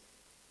says,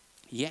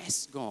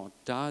 Yes, God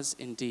does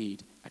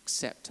indeed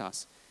accept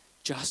us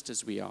just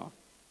as we are.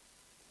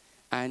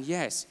 And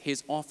yes,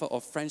 his offer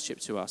of friendship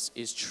to us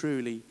is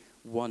truly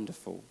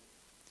wonderful.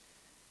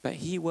 But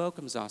he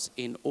welcomes us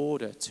in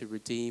order to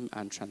redeem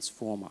and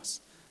transform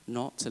us,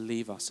 not to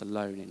leave us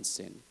alone in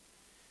sin.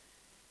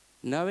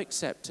 No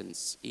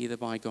acceptance, either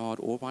by God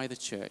or by the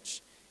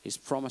church, is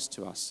promised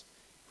to us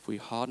if we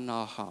harden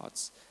our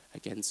hearts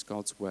against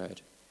God's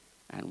word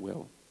and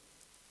will.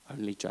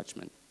 Only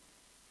judgment.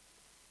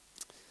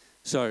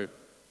 So,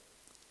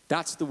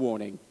 that's the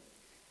warning.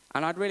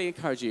 And I'd really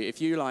encourage you,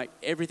 if you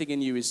everything in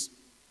you is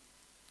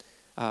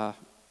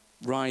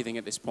writhing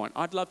at this point,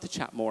 I'd love to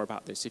chat more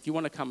about this. If you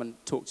want to come and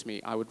talk to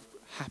me, I would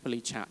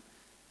happily chat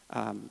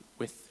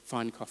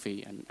find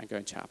coffee and go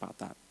and chat about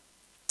that.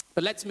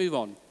 But let's move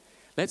on.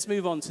 Let's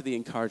move on to the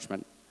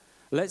encouragement.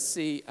 Let's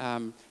see,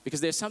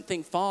 because there's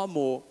something far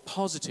more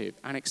positive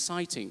and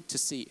exciting to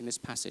see in this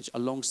passage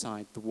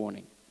alongside the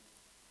warning.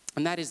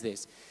 And that is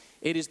this.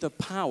 It is the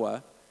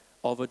power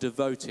of a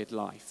devoted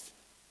life.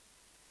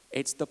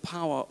 It's the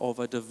power of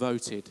a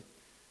devoted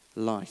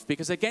life.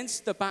 Because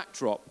against the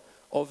backdrop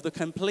of the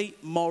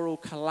complete moral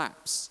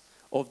collapse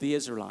of the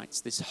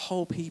Israelites, this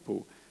whole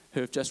people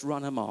who have just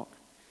run amok,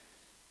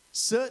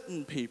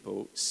 certain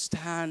people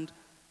stand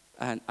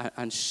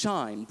and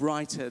shine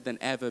brighter than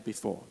ever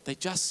before. They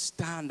just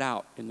stand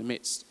out in the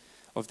midst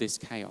of this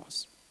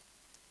chaos.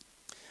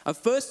 And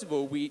first of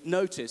all, we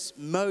notice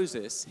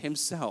Moses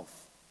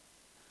himself.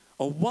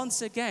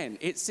 Once again,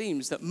 it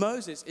seems that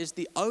Moses is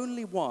the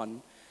only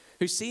one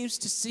who seems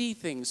to see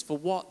things for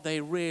what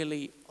they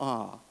really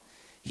are.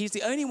 He's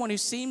the only one who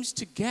seems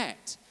to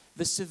get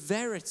the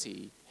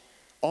severity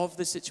of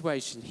the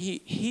situation.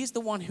 He's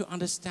the one who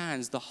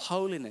understands the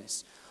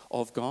holiness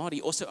of God.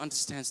 He also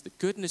understands the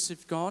goodness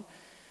of God,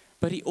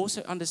 but he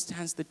also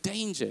understands the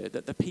danger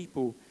that the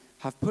people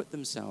have put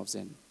themselves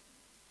in.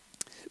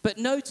 But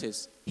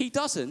notice, he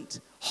doesn't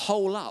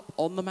hole up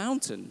on the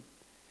mountain.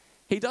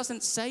 He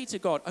doesn't say to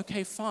God,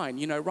 okay,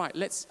 fine,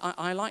 right,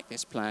 I like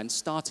this plan,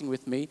 starting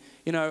with me.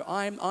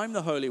 I'm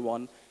the Holy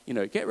One,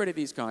 get rid of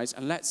these guys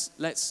and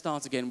let's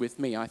start again with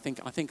me. I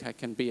think I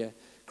can be a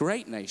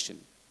great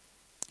nation.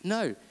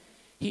 No,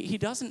 he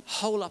doesn't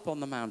hole up on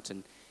the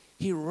mountain.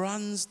 He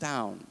runs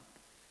down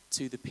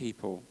to the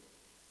people.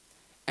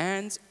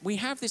 And we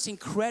have this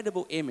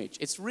incredible image.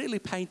 It's really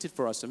painted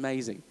for us,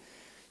 amazing.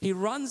 He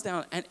runs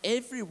down and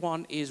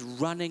everyone is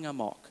running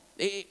amok.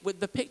 With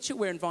the picture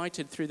we're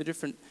invited through the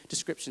different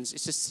descriptions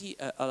is to see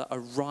a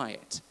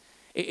riot.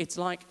 It's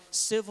like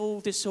civil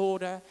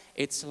disorder.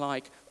 It's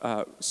like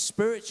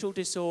spiritual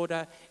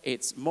disorder.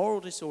 It's moral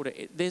disorder.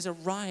 There's a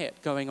riot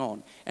going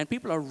on. And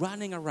people are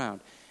running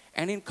around.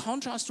 And in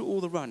contrast to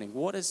all the running,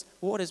 what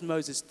does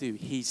Moses do?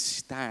 He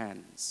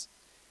stands.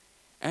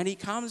 And he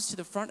comes to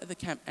the front of the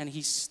camp and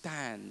he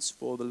stands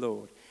for the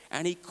Lord.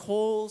 And he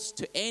calls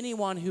to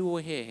anyone who will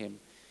hear him.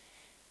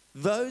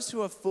 Those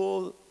who are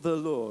for the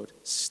Lord,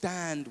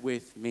 stand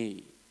with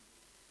me.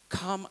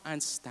 Come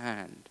and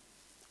stand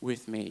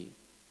with me.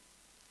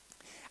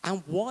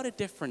 And what a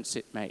difference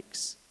it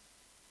makes.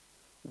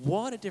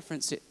 What a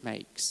difference it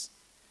makes.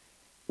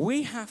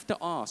 We have to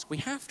ask,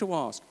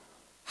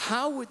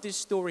 how would this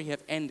story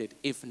have ended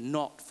if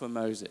not for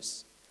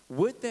Moses?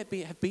 Would there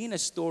have been a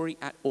story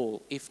at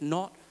all if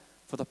not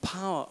for the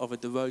power of a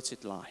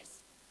devoted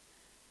life?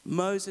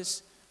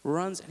 Moses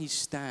runs and he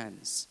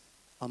stands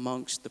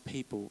amongst the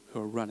people who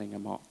are running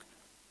amok.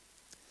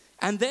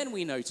 And then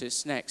we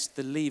notice next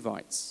the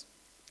Levites.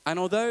 And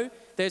although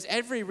there's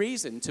every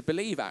reason to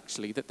believe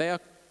actually that they are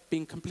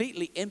being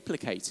completely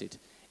implicated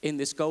in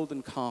this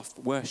golden calf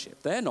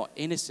worship, they're not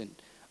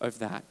innocent of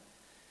that.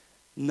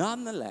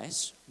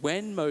 Nonetheless,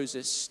 when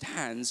Moses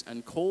stands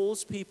and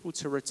calls people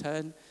to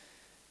return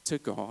to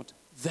God,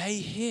 they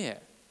hear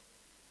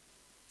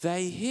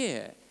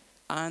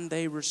and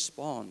they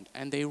respond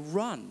and they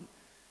run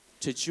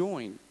to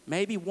join,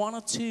 maybe one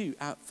or two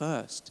at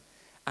first,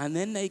 and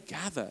then they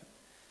gather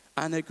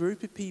and a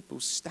group of people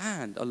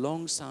stand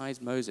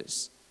alongside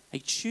Moses. They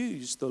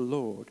choose the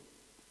Lord.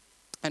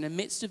 And in the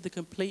midst of the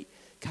complete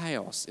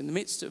chaos, in the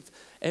midst of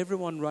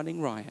everyone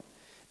running riot,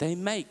 they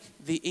make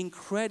the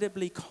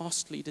incredibly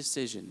costly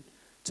decision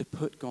to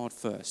put God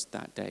first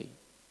that day.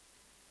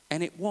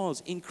 And it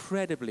was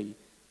incredibly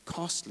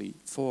costly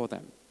for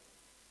them.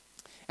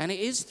 And it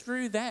is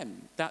through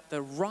them that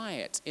the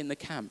riot in the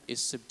camp is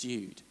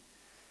subdued.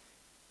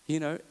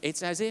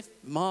 It's as if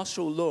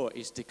martial law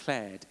is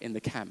declared in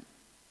the camp.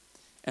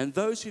 And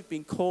those who've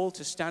been called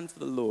to stand for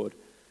the Lord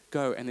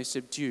go and they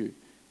subdue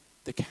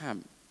the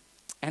camp.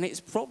 And it's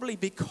probably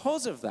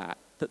because of that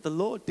the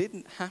Lord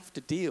didn't have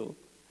to deal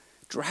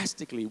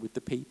drastically with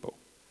the people.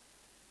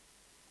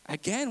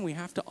 Again, we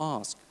have to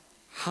ask,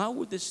 how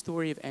would this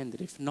story have ended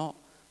if not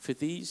for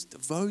these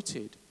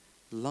devoted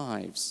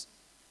lives?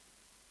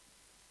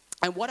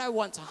 And what I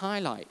want to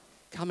highlight,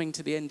 coming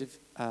to the end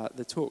of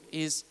the talk,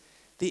 is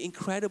the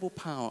incredible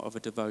power of a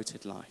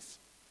devoted life.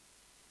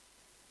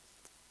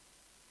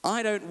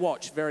 I don't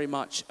watch very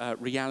much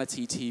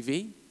reality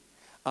TV,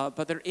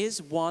 but there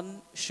is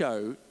one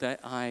show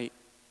that I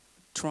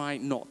try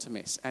not to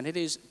miss. And it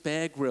is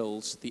Bear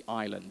Grylls, The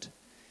Island.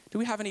 Do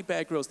we have any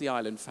Bear Grylls, The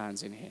Island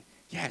fans in here?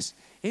 Yes,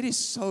 it is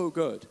so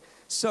good.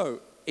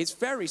 So it's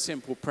very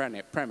simple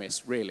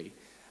premise, really.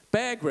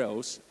 Bear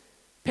Grylls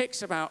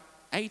picks about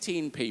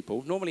 18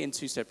 people, normally in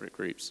 2 separate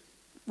groups,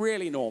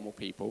 really normal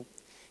people.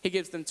 He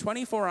gives them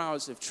 24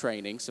 hours of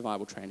training,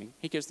 survival training.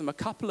 He gives them a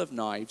couple of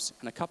knives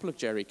and a couple of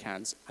jerry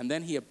cans, and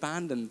then he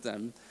abandons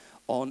them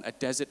on a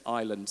desert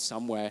island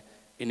somewhere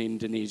in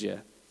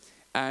Indonesia.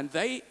 And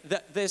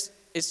this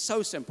is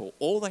so simple.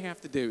 All they have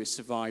to do is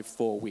survive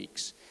 4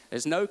 weeks.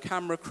 There's no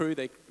camera crew.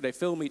 They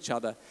film each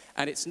other.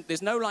 And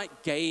there's no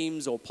like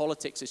games or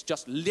politics. It's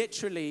just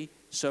literally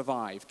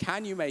survive.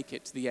 Can you make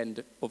it to the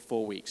end of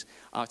 4 weeks?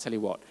 I'll tell you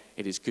what,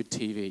 it is good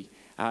TV.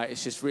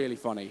 It's just really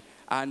funny.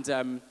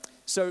 And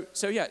so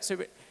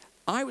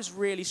I was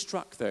really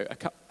struck, though.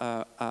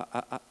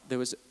 There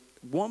was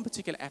one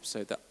particular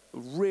episode that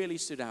really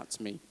stood out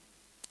to me,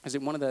 as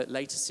in one of the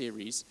later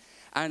series.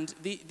 And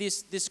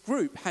this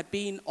group had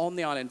been on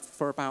the island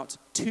for about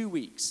 2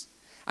 weeks.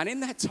 And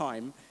in that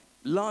time,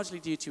 largely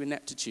due to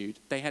ineptitude,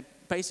 they had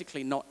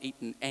basically not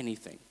eaten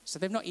anything. So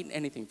they've not eaten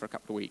anything for a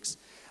couple of weeks.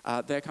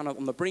 They're kind of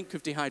on the brink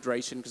of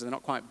dehydration because they're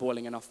not quite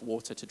boiling enough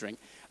water to drink.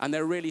 And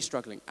they're really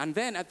struggling. And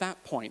then at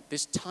that point,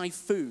 this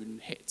typhoon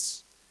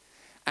hits.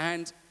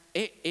 And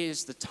it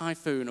is the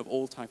typhoon of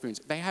all typhoons.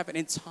 They have an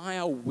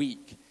entire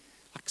week,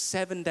 like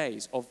 7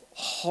 days of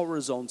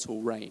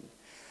horizontal rain.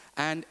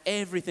 And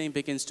everything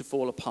begins to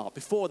fall apart.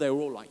 Before they were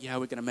all like, yeah,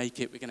 we're going to make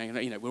it.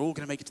 We're all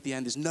going to make it to the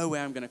end. There's no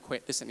way I'm going to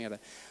quit, this and the other.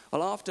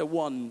 Well, after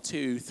 1,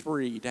 2,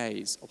 3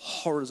 days of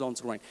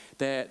horizontal rain,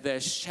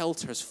 their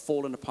shelter has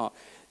fallen apart.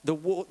 The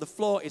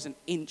floor is an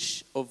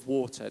inch of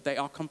water. They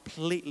are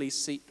completely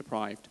sleep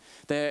deprived.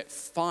 Their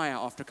fire,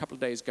 after a couple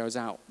of days, goes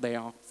out. They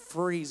are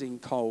freezing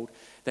cold.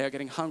 They are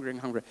getting hungrier and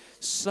hungrier.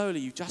 Slowly,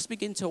 you just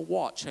begin to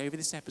watch over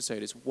this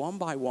episode as one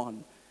by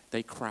one,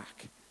 they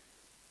crack.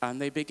 And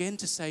they begin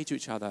to say to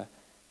each other,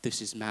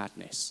 this is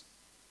madness.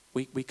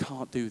 We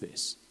can't do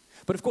this.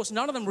 But of course,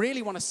 none of them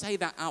really want to say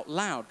that out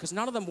loud, because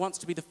none of them wants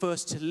to be the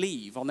first to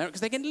leave on their, because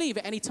they can leave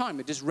at any time.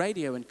 They just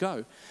radio and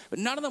go. But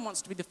none of them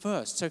wants to be the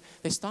first. So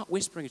they start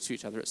whispering to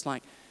each other. It's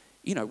like,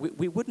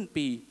 we wouldn't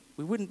be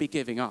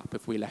giving up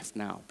if we left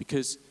now,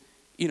 because,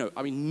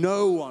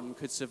 no one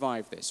could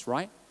survive this,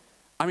 right?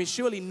 I mean,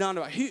 surely none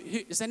of us.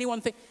 Who does anyone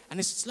think?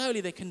 And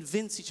slowly they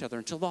convince each other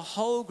until the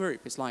whole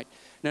group is like,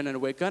 no,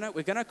 we're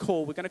gonna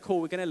call,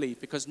 we're gonna leave,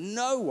 because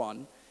no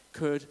one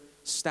could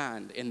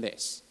stand in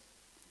this,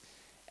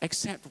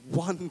 except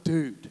one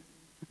dude,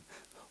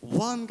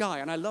 one guy.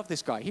 And I love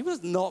this guy. He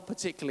was not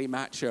particularly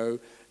macho,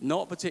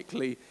 not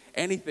particularly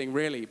anything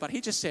really, but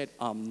he just said,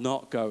 I'm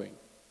not going.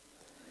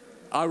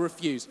 I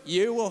refuse.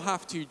 You will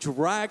have to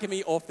drag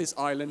me off this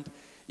island.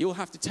 You will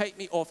have to take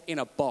me off in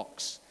a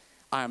box.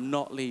 I am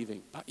not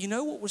leaving. But you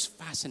know what was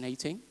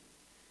fascinating?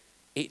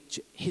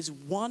 His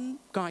one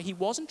guy, he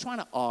wasn't trying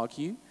to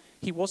argue.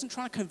 He wasn't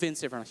trying to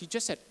convince everyone else. He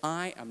just said,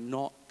 I am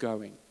not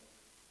going.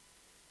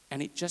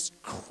 And it just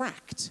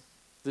cracked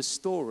the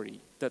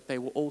story that they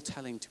were all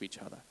telling to each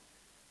other.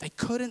 They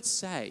couldn't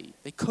say,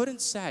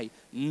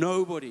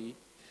 nobody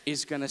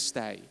is going to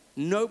stay.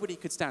 Nobody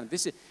could stand.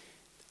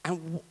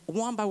 And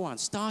one by one,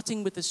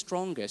 starting with the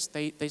strongest,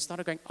 they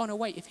started going, oh, no,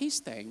 wait, if he's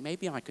staying,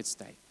 maybe I could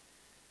stay.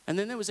 And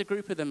then there was a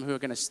group of them who were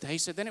going to stay.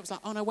 So then it was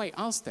like, oh, no, wait,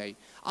 I'll stay,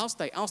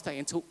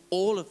 until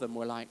all of them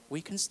were like,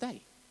 we can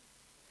stay.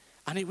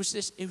 And it was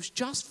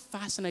just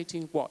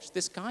fascinating to watch.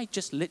 This guy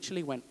just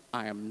literally went,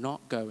 I am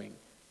not going.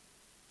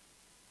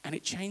 And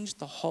it changed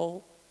the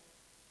whole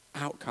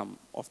outcome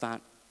of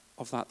that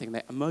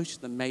thing. Most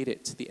of them made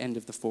it to the end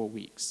of the 4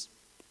 weeks.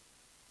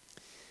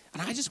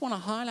 And I just want to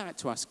highlight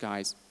to us,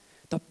 guys,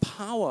 the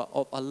power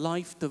of a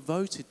life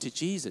devoted to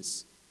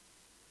Jesus.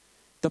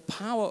 The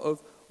power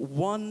of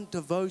one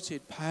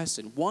devoted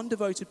person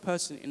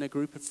in a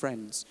group of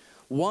friends,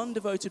 one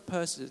devoted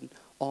person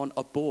on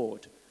a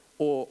board,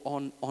 or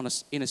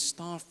in a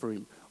staff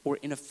room, or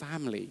in a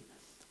family.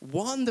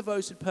 One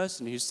devoted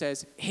person who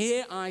says,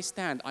 here I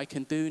stand, I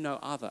can do no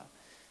other.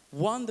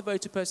 One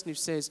devoted person who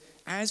says,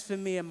 as for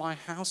me and my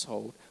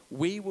household,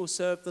 we will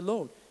serve the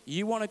Lord.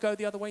 You want to go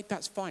the other way?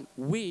 That's fine.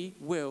 We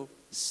will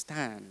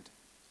stand.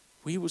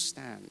 We will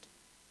stand.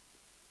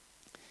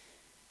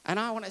 And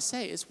I want to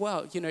say as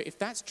well, if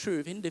that's true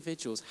of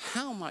individuals,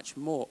 how much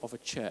more of a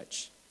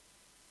church?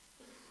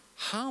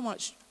 How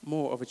much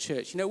more of a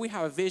church? We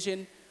have a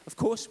vision, of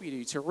course we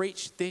do, to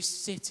reach this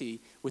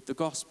city with the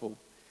gospel.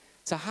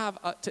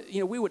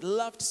 We would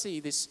love to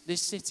see this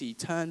city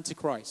turn to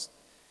Christ.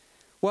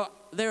 Well,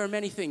 there are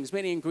many things,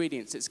 many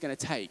ingredients it's going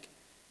to take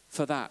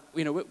for that.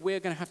 We're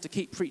going to have to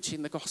keep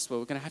preaching the gospel.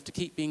 We're going to have to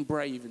keep being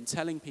brave and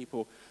telling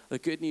people the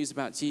good news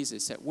about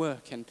Jesus at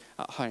work and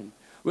at home.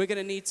 We're going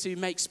to need to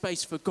make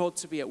space for God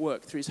to be at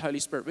work through his Holy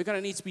Spirit. We're going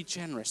to need to be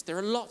generous. There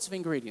are lots of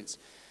ingredients.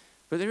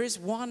 But there is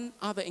one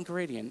other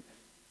ingredient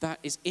that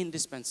is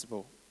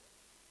indispensable,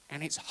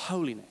 and it's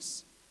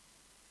holiness.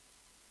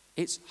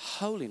 It's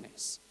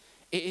holiness.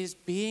 It is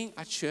being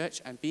a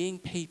church and being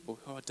people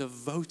who are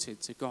devoted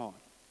to God.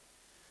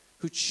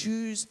 who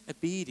choose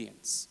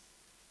obedience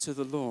to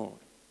the Lord.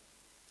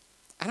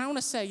 And I want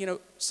to say,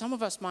 some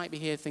of us might be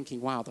here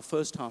thinking, wow, the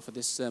first half of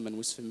this sermon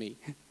was for me.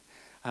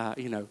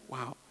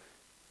 Wow.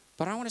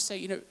 But I want to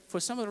say, for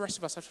some of the rest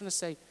of us, I just want to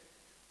say,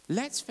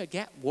 let's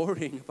forget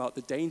worrying about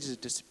the dangers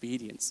of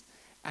disobedience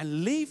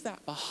and leave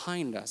that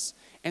behind us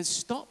and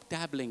stop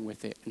dabbling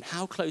with it and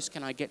how close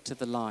can I get to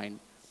the line,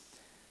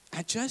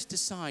 and just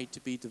decide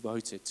to be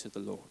devoted to the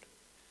Lord.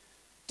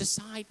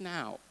 Decide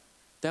now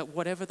that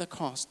whatever the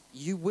cost,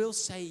 you will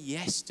say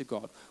yes to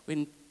God.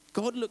 When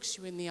God looks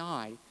you in the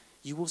eye,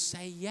 you will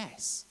say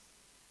yes.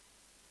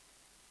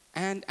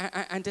 And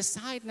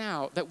decide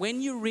now that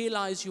when you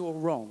realize you're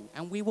wrong,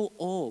 and we will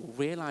all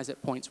realize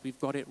at points we've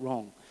got it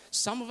wrong.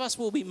 Some of us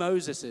will be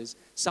Moses's,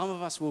 some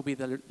of us will be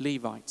the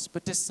Levites.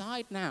 But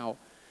decide now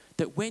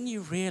that when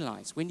you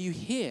realize, when you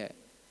hear,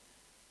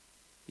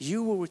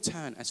 you will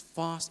return as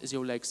fast as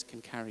your legs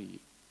can carry you.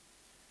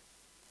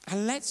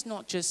 And let's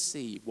not just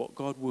see what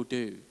God will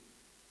do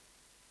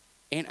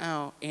in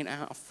our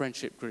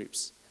friendship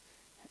groups,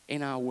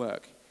 in our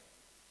work,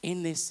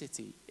 in this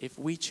city, if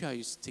we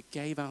chose to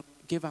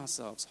give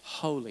ourselves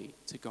wholly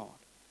to God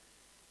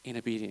in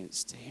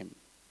obedience to him.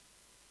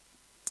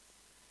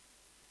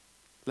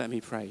 Let me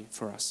pray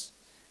for us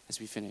as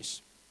we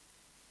finish.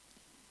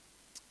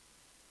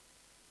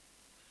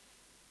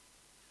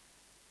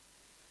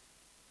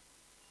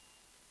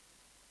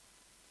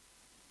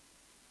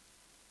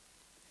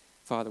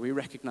 Father, we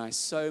recognize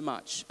so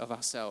much of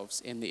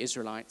ourselves in the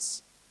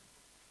Israelites.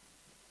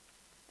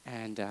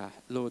 And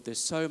Lord, there's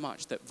so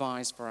much that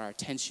vies for our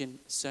attention,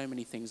 so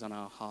many things on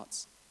our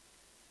hearts.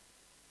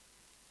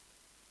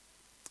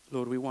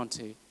 Lord, we want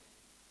to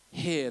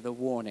hear the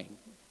warning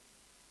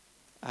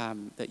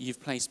that you've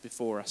placed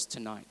before us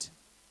tonight.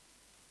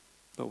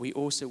 But we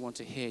also want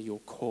to hear your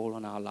call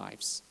on our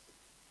lives.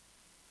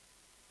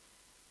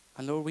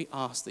 And Lord, we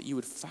ask that you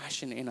would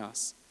fashion in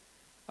us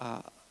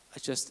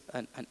just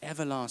an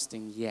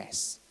everlasting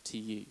yes to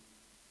you.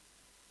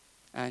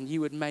 And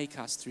you would make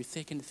us, through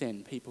thick and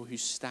thin, people who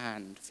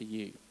stand for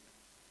you.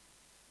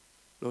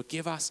 Lord,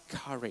 give us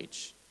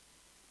courage.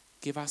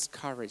 Give us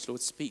courage.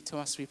 Lord, speak to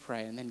us, we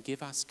pray, and then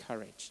give us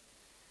courage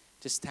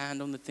to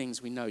stand on the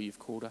things we know you've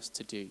called us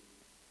to do.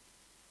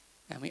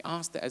 And we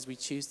ask that as we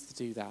choose to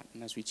do that,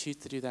 and as we choose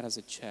to do that as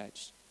a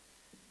church,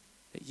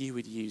 that you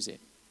would use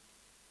it,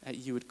 that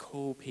you would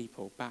call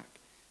people back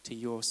to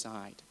your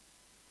side.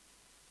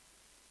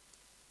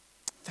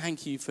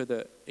 Thank you for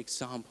the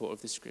example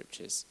of the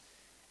scriptures.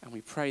 And we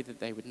pray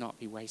that they would not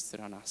be wasted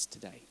on us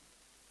today.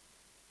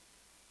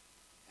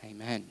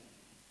 Amen.